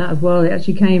about that as well. It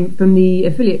actually came from the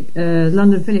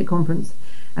London Affiliate Conference,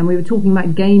 and we were talking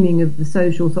about gaming of the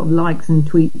social sort of likes and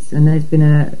tweets, and there's been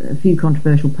a few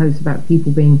controversial posts about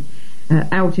people being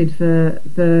outed for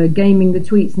gaming the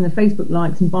tweets and the Facebook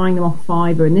likes and buying them off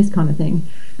Fiverr and this kind of thing.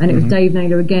 And it was Dave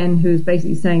Naylor again who was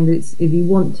basically saying that if you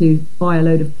want to buy a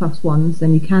load of plus ones,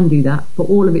 then you can do that, but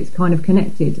all of it's kind of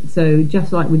connected. So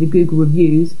just like with the Google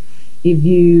reviews, if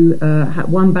you have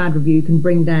one bad review, can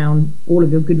bring down all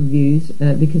of your good reviews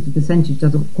because the percentage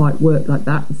doesn't quite work like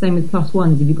that. The same with plus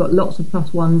ones. If you've got lots of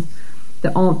plus ones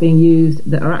that aren't being used,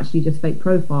 that are actually just fake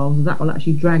profiles, that will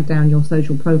actually drag down your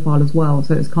social profile as well.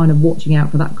 So it's kind of watching out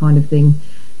for that kind of thing.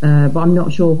 But I'm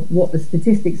not sure what the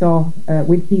statistics are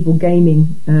with people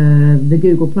gaming the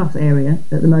Google Plus area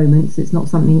at the moment. So it's not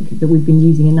something that we've been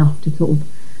using enough to sort of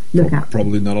look at.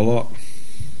 Probably not a lot.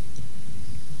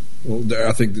 Well,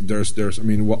 I think that there's. I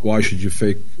mean, why should you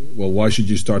fake? Well, why should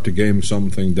you start to game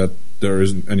something that there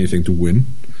isn't anything to win?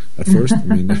 At first, I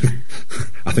mean,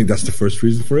 I think that's the first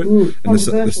reason for it. Ooh,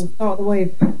 start the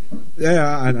wave.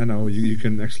 Yeah, I know. You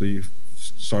can actually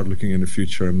start looking in the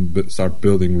future and start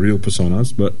building real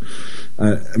personas. But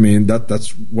I mean,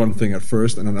 that's one thing at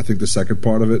first, and then I think the second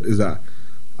part of it is that.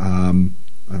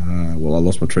 Well, I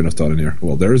lost my train of thought in here.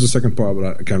 Well, there is a second part,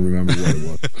 but I can't remember what it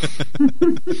was.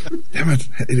 Damn it!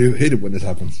 I hate it when this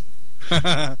happens.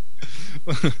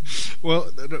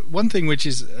 Well, one thing which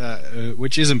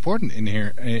is important in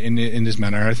here in this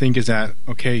manner, I think, is that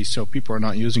so people are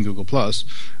not using Google Plus,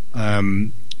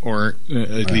 or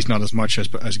at least not as much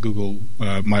as Google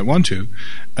might want to.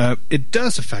 It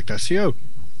does affect SEO,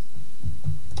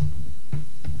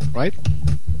 right?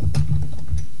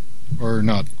 Or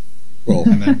not? Well,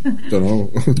 don't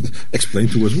know. Explain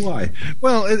to us why.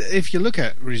 Well, if you look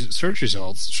at search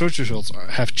results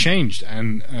have changed,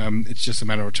 and it's just a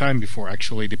matter of time before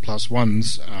actually the plus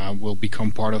ones will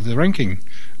become part of the ranking.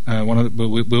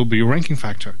 Will be a ranking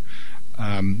factor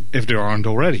if they aren't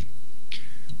already.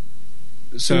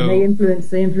 So they influence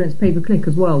pay per click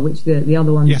as well, which the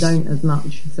other ones don't as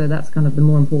much. So that's kind of the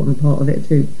more important part of it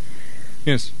too.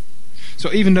 Yes.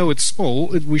 So even though it's small,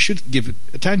 we should give it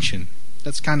attention.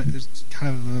 That's kind of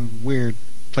a weird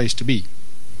place to be.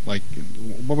 Like,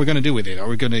 what we're going to do with it? Are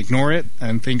we going to ignore it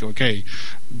and think, okay,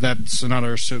 that's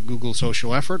another Google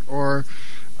social effort, or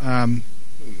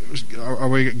are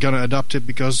we going to adopt it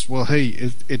because, well,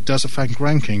 hey, it does affect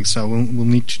rankings, so we'll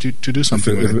need to do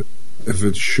something with it. If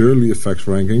it surely affects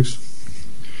rankings,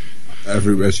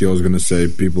 every SEO is going to say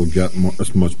people get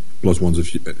as much plus ones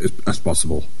as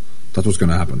possible. That's what's going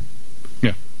to happen.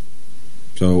 Yeah.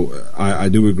 So I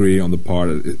do agree on the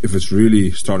part if it's really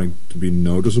starting to be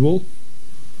noticeable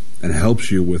and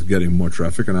helps you with getting more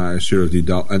traffic, and I seriously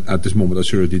doubt, and at this moment I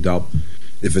seriously doubt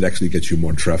if it actually gets you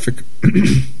more traffic.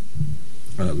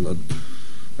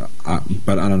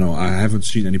 But I don't know. I haven't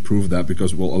seen any proof of that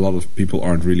because, well, a lot of people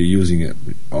aren't really using it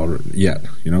yet.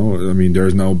 You know, I mean,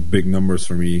 there's no big numbers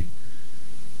for me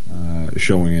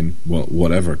showing in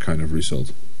whatever kind of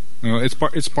result.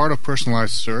 It's part of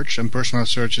personalized search, and personalized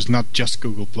search is not just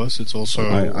Google Plus. It's also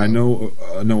I know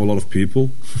a lot of people,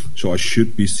 so I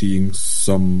should be seeing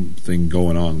something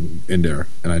going on in there,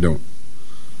 and I don't.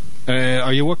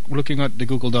 Are you looking at the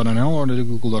Google.nl or the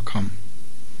Google.com?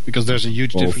 Because there's a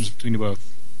huge difference between the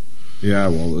both. Yeah,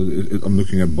 well, I'm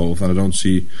looking at both, and I don't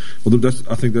see. Well,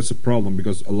 I think that's a problem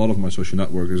because a lot of my social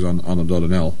network is on the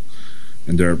 .nl,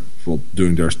 and they're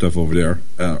doing their stuff over there,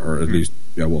 or at least.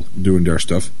 Yeah, well, doing their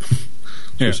stuff,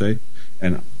 per se.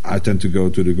 And I tend to go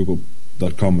to the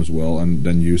Google.com as well, and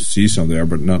then you see some there,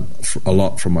 but not a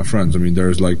lot from my friends. I mean,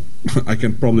 there's like, I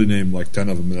can probably name like 10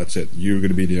 of them, and that's it. You're going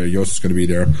to be there, Joost is going to be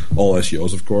there, all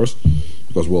SEOs, of course,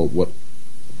 because, well,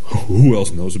 who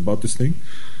else knows about this thing?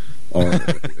 Or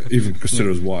even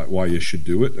considers why you should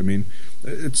do it. I mean,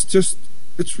 it's just,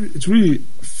 it's really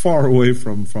far away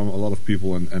from a lot of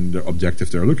people and the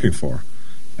objective they're looking for.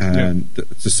 And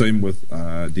it's the same with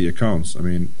the accounts. I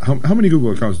mean, how many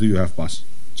Google accounts do you have, Bas?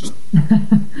 Just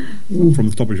from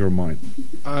the top of your mind.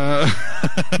 I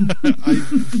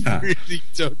really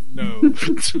don't know.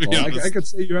 To be honest. I could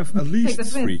say you have at least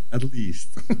 3. At least.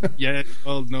 Yeah.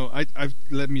 Well, no.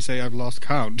 Let me say I've lost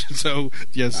count. So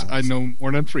yes, I know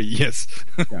more than 3. Yes.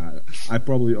 Yeah. I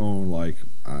probably own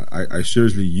I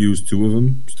seriously use 2 of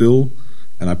them still,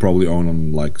 and I probably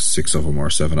own like 6 of them or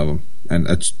 7 of them. And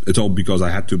it's all because I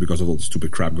had to, because of all the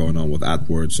stupid crap going on with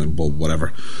AdWords and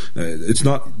whatever. It's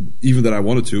not even that I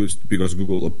wanted to. It's because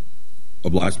Google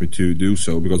obliged me to do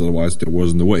so, because otherwise there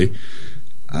wasn't the way.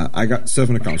 I got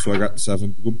 7 accounts, so I got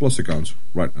 7 Google Plus accounts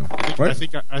right now. Right?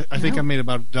 I think I made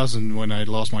about a dozen when I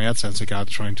lost my AdSense account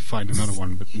trying to find another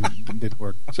one, but it didn't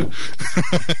work. So.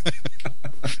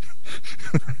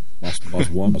 Boss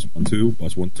 1, Boss 1 2,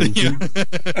 Boss 1 2. Yeah.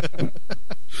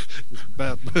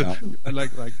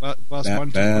 like Boss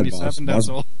 1 27. That's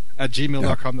all at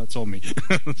gmail.com. That's all me.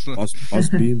 Boss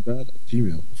being bad at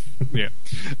Gmail. Yeah.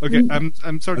 Okay.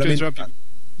 I'm sorry to interrupt you.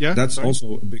 Yeah. That's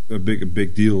also a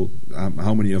big deal.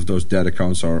 How many of those dead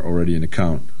accounts are already in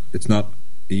account? It's not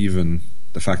even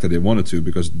the fact that they wanted to,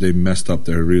 because they messed up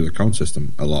their real account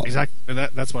system a lot. Exactly.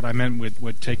 That's what I meant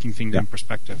with taking things in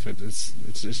perspective.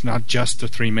 It's not just the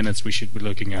 3 minutes we should be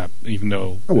looking at, even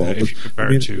though if you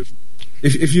compare it to.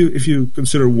 If you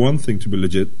consider one thing to be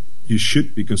legit, you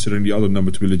should be considering the other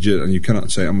number to be legit, and you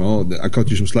cannot say, I cut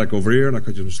you some slack over here, and I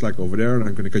cut you some slack over there, and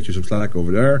I'm going to cut you some slack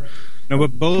over there. No,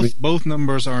 but both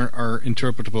numbers are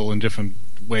interpretable in different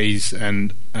ways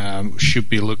and should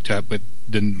be looked at with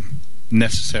the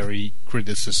necessary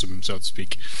criticism, so to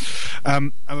speak.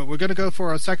 We're going to go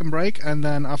for a second break, and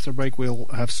then after break we'll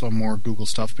have some more Google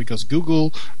stuff, because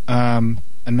Google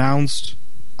announced,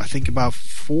 I think, about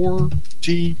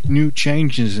 40 new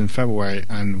changes in February,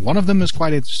 and one of them is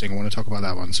quite interesting. I want to talk about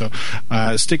that one. So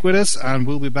stick with us, and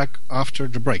we'll be back after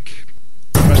the break.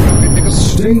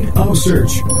 State of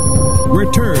Search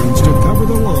returns to cover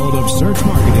the world of search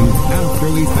marketing after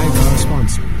we thank our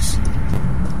sponsors.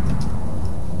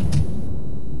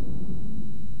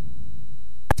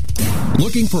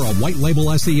 Looking for a white label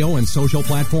SEO and social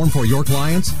platform for your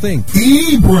clients? Think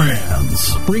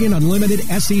eBrands. Free and unlimited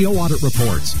SEO audit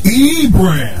reports.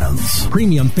 eBrands.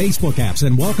 Premium Facebook apps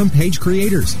and welcome page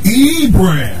creators.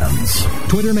 eBrands.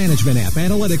 Twitter management app,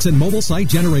 analytics, and mobile site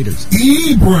generators.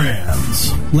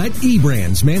 eBrands. Let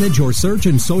eBrands manage your search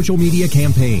and social media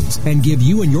campaigns and give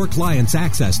you and your clients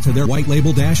access to their white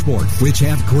label dashboard, which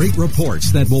have great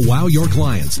reports that will wow your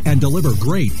clients and deliver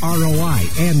great ROI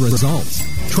and results.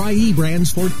 Try eBrands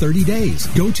for 30 days.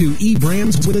 Go to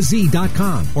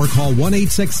eBrandsWithAZ.com or call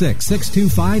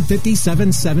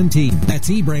 1-866-625-5717. That's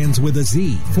eBrands with a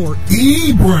Z for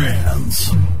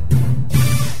eBrands.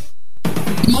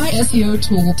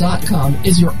 MySEOTool.com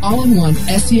is your all-in-one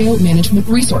SEO management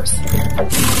resource.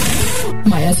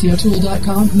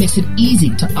 MySEOTool.com makes it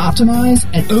easy to optimize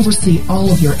and oversee all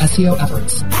of your SEO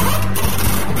efforts.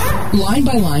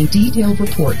 Line-by-line detailed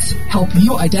reports help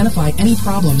you identify any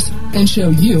problems and show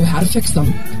you how to fix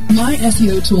them.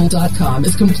 MySEOTool.com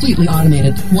is completely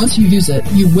automated. Once you use it,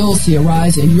 you will see a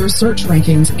rise in your search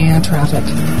rankings and traffic.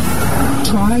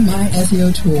 Try My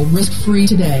SEO Tool risk-free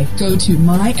today. Go to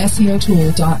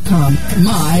MySEOTool.com.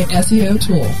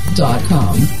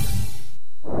 MySEOTool.com.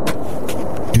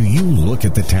 Do you look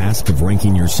at the task of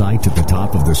ranking your site at the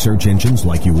top of the search engines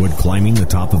like you would climbing the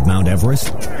top of Mount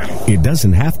Everest? It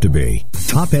doesn't have to be.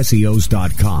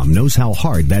 TopSEOs.com knows how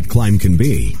hard that climb can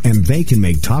be, and they can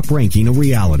make top ranking a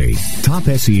reality. Top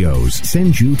SEOs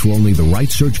sends you to only the right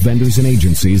search vendors and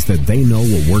agencies that they know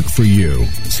will work for you.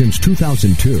 Since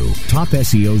 2002,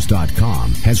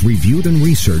 TopSEOs.com has reviewed and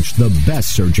researched the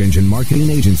best search engine marketing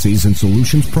agencies and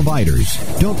solutions providers.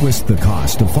 Don't risk the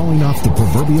cost of falling off the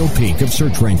proverbial peak of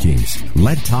search rankings.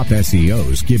 Let Top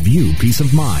SEOs give you peace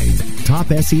of mind.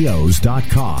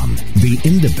 TopSEOs.com, the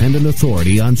independent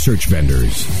authority on search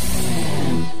vendors.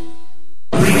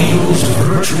 Radio's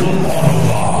virtual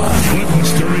Autobahn.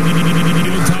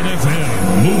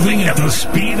 WebmasterRadio.fm. Moving at the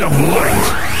speed of light.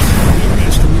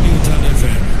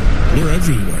 WebmasterRadio.fm. We're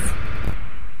everywhere.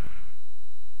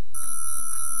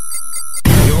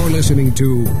 You're listening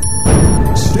to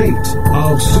State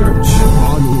of Search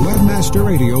on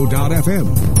WebmasterRadio.fm.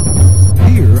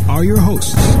 Here are your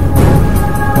hosts.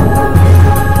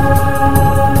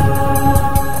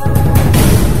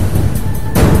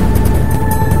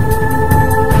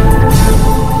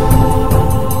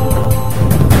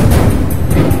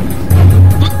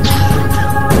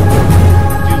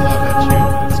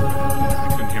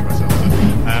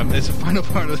 It's a final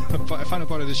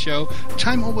part of the show.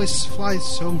 Time always flies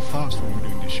so fast when we're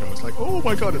doing this show. It's like, oh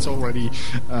my god, it's already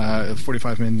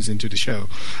 45 minutes into the show.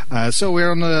 So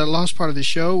we're on the last part of the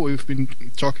show. We've been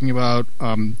talking about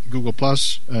Google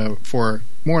Plus for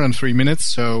more than 3 minutes.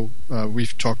 So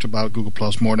we've talked about Google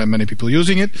Plus more than many people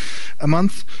using it a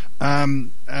month.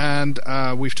 And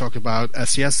we've talked about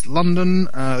SES London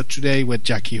today with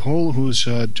Jackie Hall, who's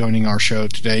joining our show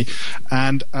today.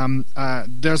 And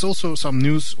there's also some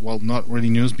news. Well, not really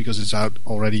news because it's out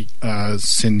already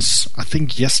since, I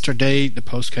think, yesterday. The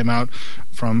post came out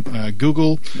from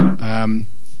Google.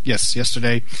 Yes,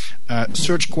 yesterday.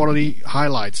 Search quality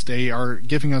highlights. They are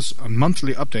giving us a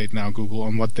monthly update now, Google,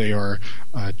 on what they are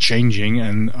changing,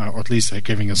 and or at least they're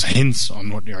giving us hints on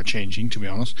what they are changing, to be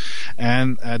honest.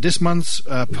 And this month's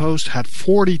post had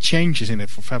 40 changes in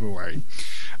it for February.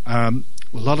 A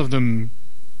lot of them,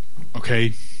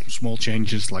 okay, small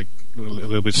changes like a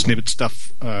little bit snippet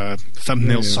stuff,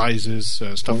 thumbnail sizes,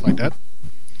 stuff like that.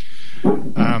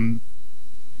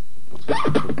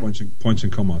 Points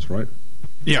and commas, right?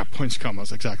 Yeah, points,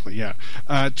 commas, exactly, yeah.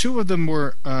 Two of them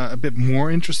were a bit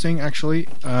more interesting, actually.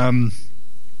 One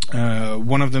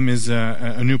of them is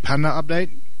a new Panda update,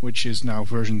 which is now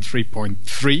version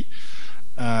 3.3,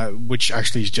 which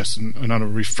actually is just another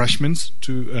refreshment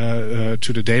to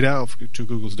the data, to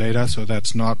Google's data, so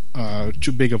that's not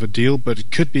too big of a deal, but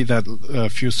it could be that a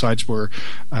few sites were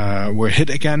hit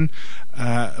again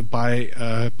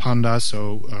by Panda.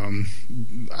 So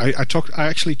I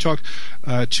actually talked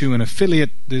to an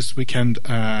affiliate this weekend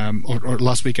or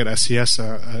last week at SES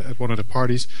at one of the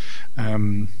parties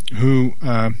who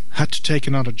had to take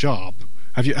another job.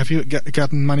 Have you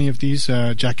gotten many of these,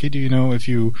 Jackie? Do you know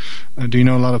do you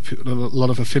know a lot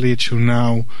of affiliates who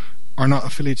now are not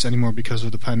affiliates anymore because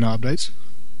of the Panda updates?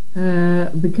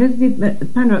 Because of the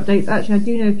Panda updates, actually, I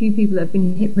do know a few people that have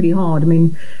been hit pretty hard. I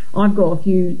mean, I've got a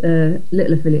few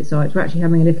little affiliate sites. We're actually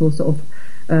having a little sort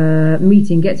of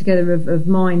meeting, get together of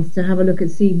minds to have a look and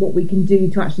see what we can do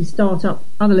to actually start up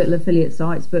other little affiliate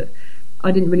sites. But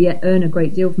I didn't really earn a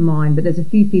great deal from mine, but there's a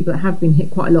few people that have been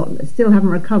hit quite a lot that still haven't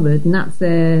recovered, and that's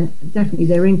definitely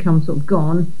their income sort of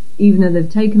gone, even though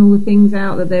they've taken all the things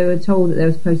out that they were told that they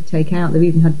were supposed to take out, they've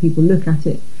even had people look at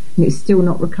it, and it's still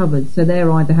not recovered. So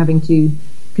they're either having to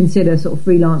consider sort of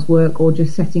freelance work or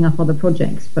just setting up other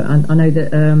projects. But I know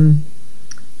that,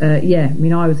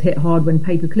 I was hit hard when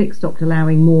pay-per-click stopped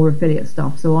allowing more affiliate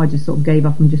stuff, so I just sort of gave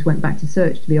up and just went back to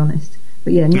search, to be honest.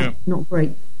 But not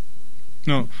great.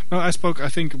 No, I spoke, I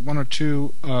think,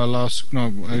 2 or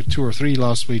 3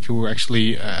 last week who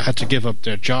actually had to give up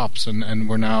their jobs and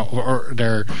were now,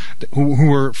 who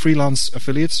were freelance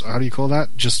affiliates, how do you call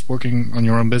that? Just working on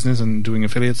your own business and doing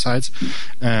affiliate sites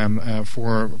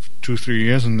for 2-3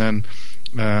 years, and then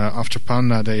after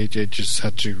Panda, they just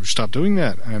had to stop doing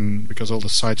that, and because all the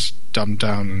sites dumped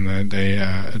down, and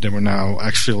they were now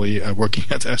actually working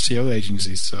at SEO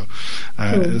agencies. So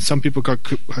some people got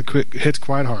hit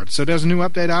quite hard. So there's a new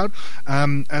update out.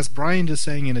 As Brian is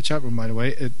saying in the chat room, by the way,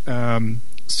 it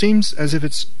seems as if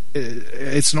it's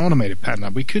an automated Panda.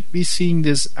 We could be seeing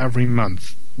this every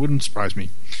month. Wouldn't surprise me.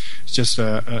 It's just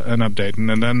an update,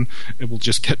 and then we will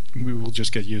just get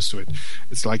used to it.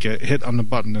 It's like a hit on the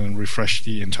button and refresh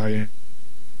the entire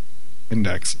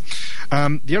index.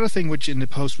 The other thing which in the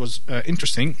post was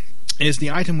interesting is the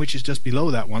item which is just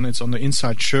below that one. It's on the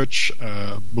Inside Search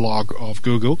blog of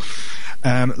Google.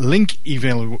 Link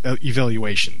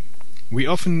evaluation. We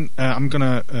often, I'm going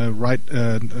to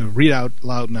read out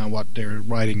loud now what they're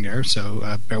writing there,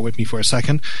 so bear with me for a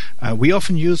second. We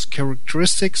often use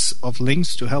characteristics of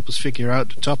links to help us figure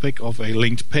out the topic of a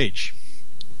linked page.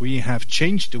 We have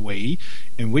changed the way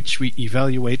in which we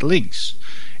evaluate links.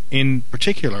 In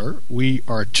particular, we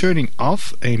are turning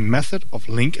off a method of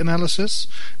link analysis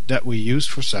that we used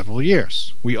for several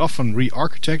years. We often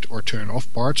re-architect or turn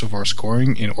off parts of our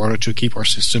scoring in order to keep our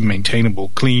system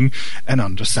maintainable, clean, and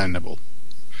understandable.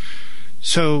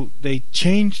 So they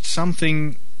changed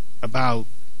something about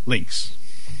links.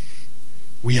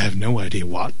 We have no idea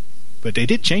what, but they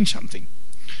did change something.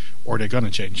 Or they're going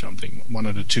to change something, one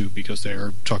of the two, because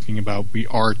they're talking about we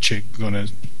are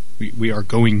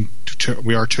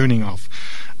turning off.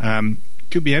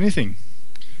 Could be anything.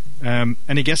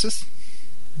 Any guesses?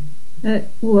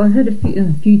 Well, I heard a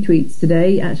few tweets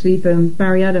today, actually, from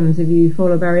Barry Adams. If you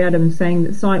follow Barry Adams, saying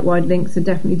that site-wide links are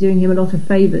definitely doing him a lot of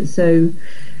favours. So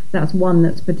that's one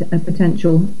that's a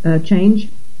potential change.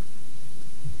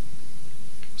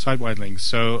 Site-wide links.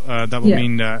 So that would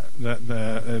mean that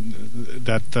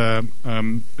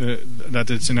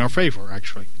it's in our favour,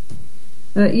 actually.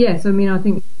 Yes, I mean, I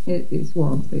think it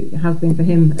has been for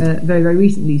him very, very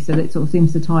recently, so it sort of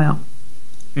seems to tie up.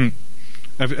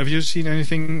 Have you seen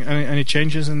any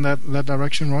changes in that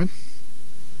direction, Roy?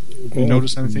 Have you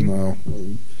noticed anything? No.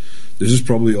 This is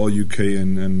probably all UK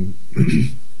and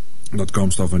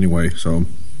 .com stuff anyway, so...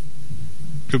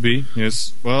 Could be,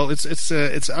 yes. Well, it's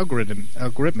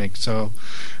algorithmic, so...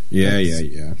 Yeah.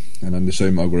 And then the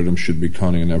same algorithm should be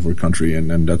counting in every country,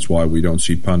 and that's why we don't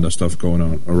see Panda stuff going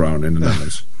on around in the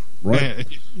Netherlands. Right?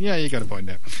 Yeah, you got a point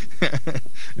there.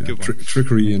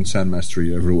 Trickery and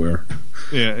sandmastery everywhere.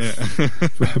 Yeah.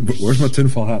 But where's my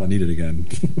tinfoil hat? I need it again.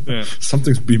 Yeah.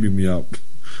 Something's beaming me up.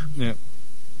 Yeah.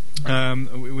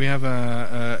 We have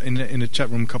in the chat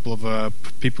room a couple of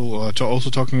people also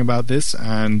talking about this,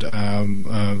 and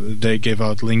they gave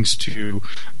out links to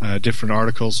different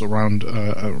articles around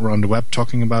the web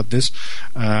talking about this.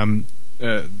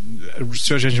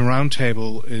 Search Engine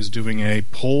Roundtable is doing a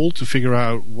poll to figure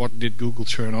out what did Google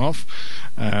turn off,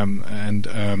 and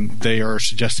they are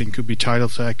suggesting could be title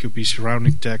tag, could be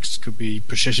surrounding text, could be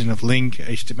precision of link,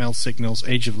 HTML signals,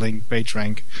 age of link, page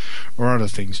rank, or other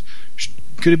things.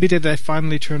 Could it be that they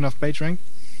finally turned off PageRank?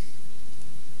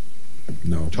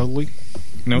 No. Totally?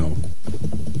 No.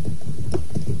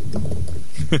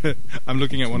 I'm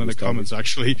looking at one of the comments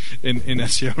actually in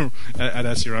SEO at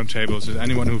SEO Roundtable. Says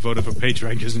anyone who voted for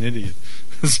PageRank is an idiot.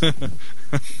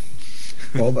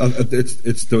 Well,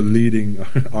 it's the leading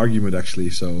argument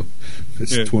actually. So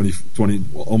it's 20,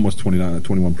 almost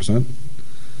 21%. I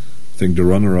think the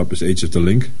runner-up is Age of the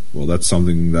Link. Well, that's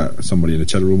something that somebody in the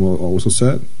chat room also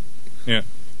said. Yeah.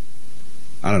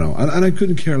 I don't know. And I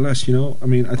couldn't care less, I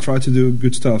mean, I try to do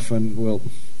good stuff, and, well,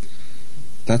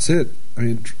 that's it. I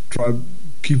mean,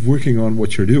 keep working on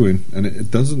what you're doing, and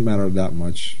it doesn't matter that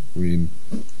much. I mean,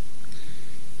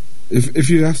 if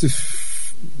you have to,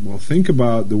 think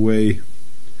about the way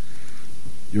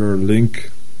your link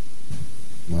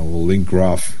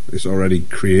graph is already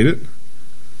created.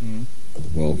 Mm.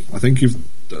 Well, I think you've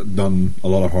done a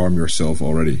lot of harm yourself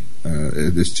already.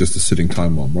 It's just a sitting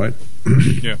time bomb, right?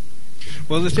 Yeah.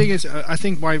 Well, the thing is, I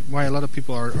think why a lot of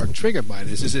people are triggered by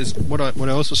this is what I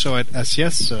also saw at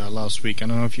SES last week. I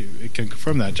don't know if you can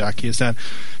confirm that, Jackie. Is that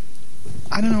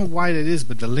I don't know why that is,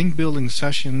 but the link building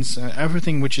sessions,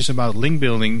 everything which is about link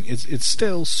building, it's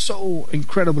still so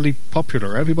incredibly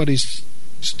popular. Everybody's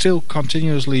still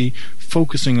continuously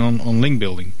focusing on link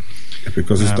building.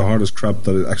 Because it's the hardest crap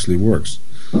that it actually works.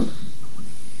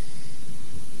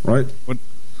 Right? What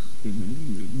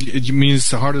you mean? It's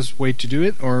the hardest way to do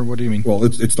it, or what do you mean? Well,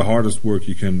 it's the hardest work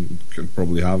you can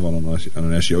probably have on an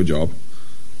SEO job,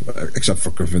 except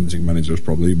for convincing managers,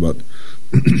 probably. But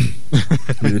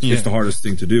it's the hardest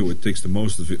thing to do. It takes the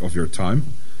most of your time,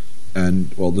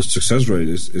 and well, the success rate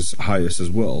is highest as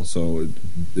well. So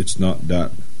it's not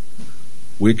that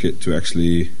wicked to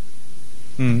actually.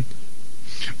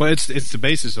 Well, it's the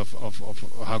basis of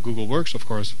how Google works, of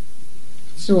course.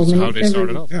 So how they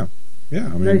started off. Yeah.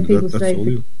 I mean, that's all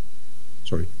you.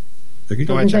 Sorry. Most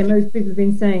people have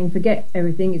been saying forget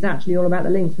everything. It's actually all about the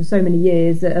links for so many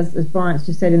years. That as Bryant's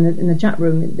just said in the chat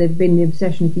room, there's been the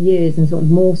obsession for years, and sort of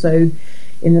more so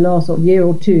in the last sort of year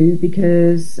or two,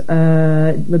 because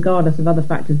regardless of other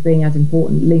factors being as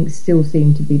important, links still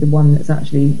seem to be the one that's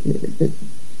actually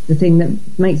the thing that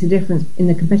makes a difference in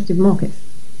the competitive markets.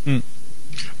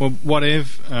 Well, what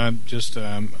if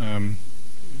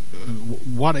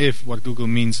what Google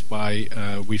means by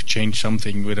we've changed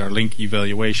something with our link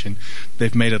evaluation,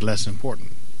 they've made it less important?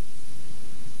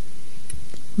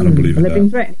 I don't believe in that. They've been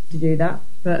threatening to do that,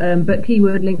 but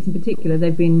keyword links in particular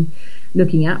they've been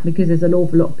looking at, because there's an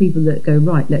awful lot of people that go,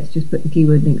 right, let's just put the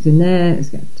keyword links in there, let's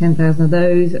get 10,000 of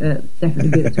those, definitely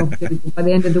be at the top of Google by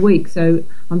the end of the week. So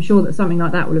I'm sure that something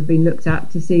like that will have been looked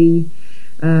at to see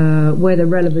where the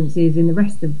relevance is in the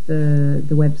rest of the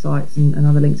websites and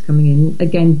other links coming in.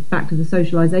 Again, back to the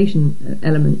socialization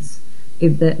elements.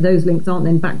 If those links aren't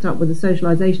then backed up with a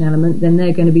socialization element, then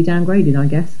they're going to be downgraded, I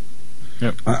guess.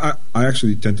 Yep. I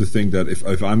actually tend to think that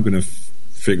if I'm going to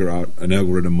figure out an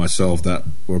algorithm myself that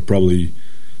will probably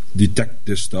detect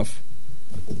this stuff,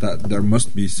 that there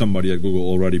must be somebody at Google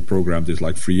already programmed this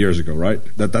like 3 years ago, right?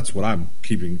 That's what I'm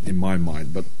keeping in my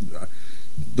mind. But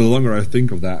the longer I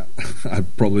think of that, I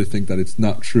probably think that it's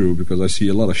not true, because I see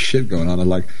a lot of shit going on. I'm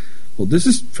like, well, this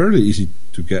is fairly easy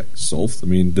to get solved. I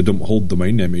mean, the whole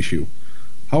domain name issue.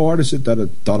 How hard is it that a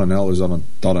 .nl is on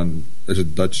a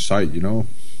Dutch site, you know?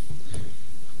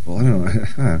 Well, I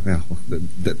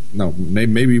don't know.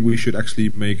 Maybe we should actually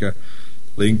make a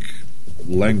link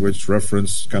language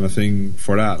reference kind of thing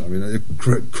for that. I mean,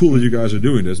 cool that you guys are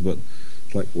doing this, but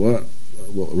it's like, what?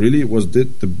 Well, really, was this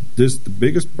the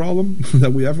biggest problem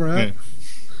that we ever had?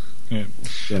 Yeah.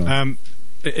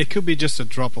 It could be just a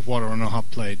drop of water on a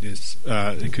hot plate.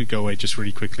 It could go away just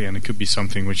really quickly, and it could be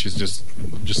something which is just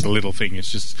a little thing.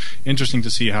 It's just interesting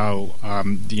to see how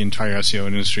the entire SEO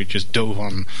industry just dove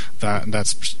on that.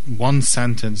 That's one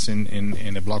sentence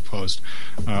in a blog post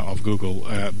of Google,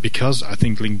 because I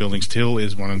think link building still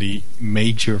is one of the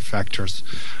major factors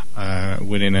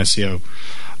within SEO.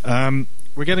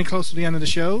 We're getting close to the end of the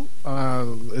show.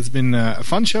 It's been a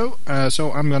fun show,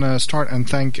 so I'm going to start and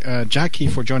thank Jackie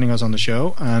for joining us on the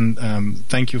show, and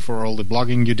thank you for all the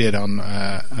blogging you did on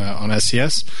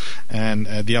SCS and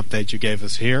the update you gave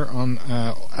us here on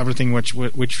everything which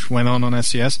went on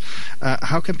SCS.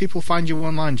 How can people find you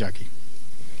online, Jackie?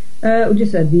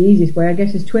 Just the easiest way, I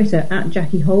guess, is Twitter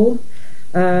 @JackieHole.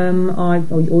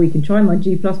 Or you can try my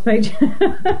G+ page,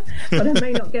 but I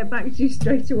may not get back to you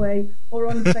straight away. Or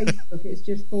on Facebook, it's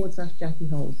just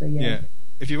 /JackieHole. So yeah.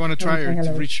 If you want to try her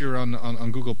to reach her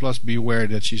on Google+, be aware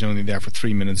that she's only there for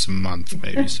 3 minutes a month,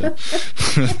 maybe. So.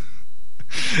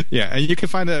 Yeah, and you can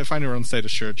find her on State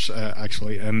of Search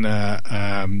actually, and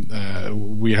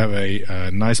we have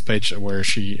a nice page where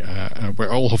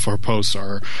where all of our posts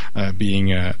are being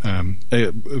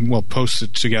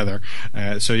posted together.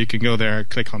 So you can go there,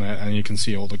 click on it, and you can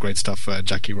see all the great stuff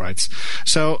Jackie writes.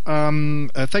 So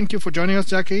thank you for joining us,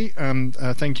 Jackie, and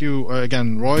thank you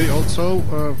again, Roy, also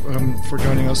for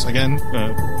joining us again.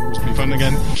 It's been fun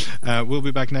again. We'll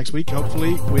be back next week,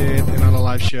 hopefully, with another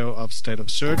live show of State of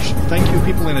Search. Thank you,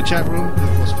 people in the chat room.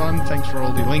 It was fun. Thanks for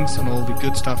all the links and all the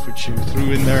good stuff which you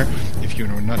threw in there. If you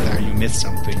were not there, you missed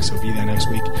something, so be there next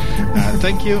week.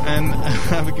 Thank you, and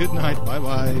have a good night.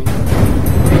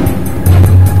 Bye-bye.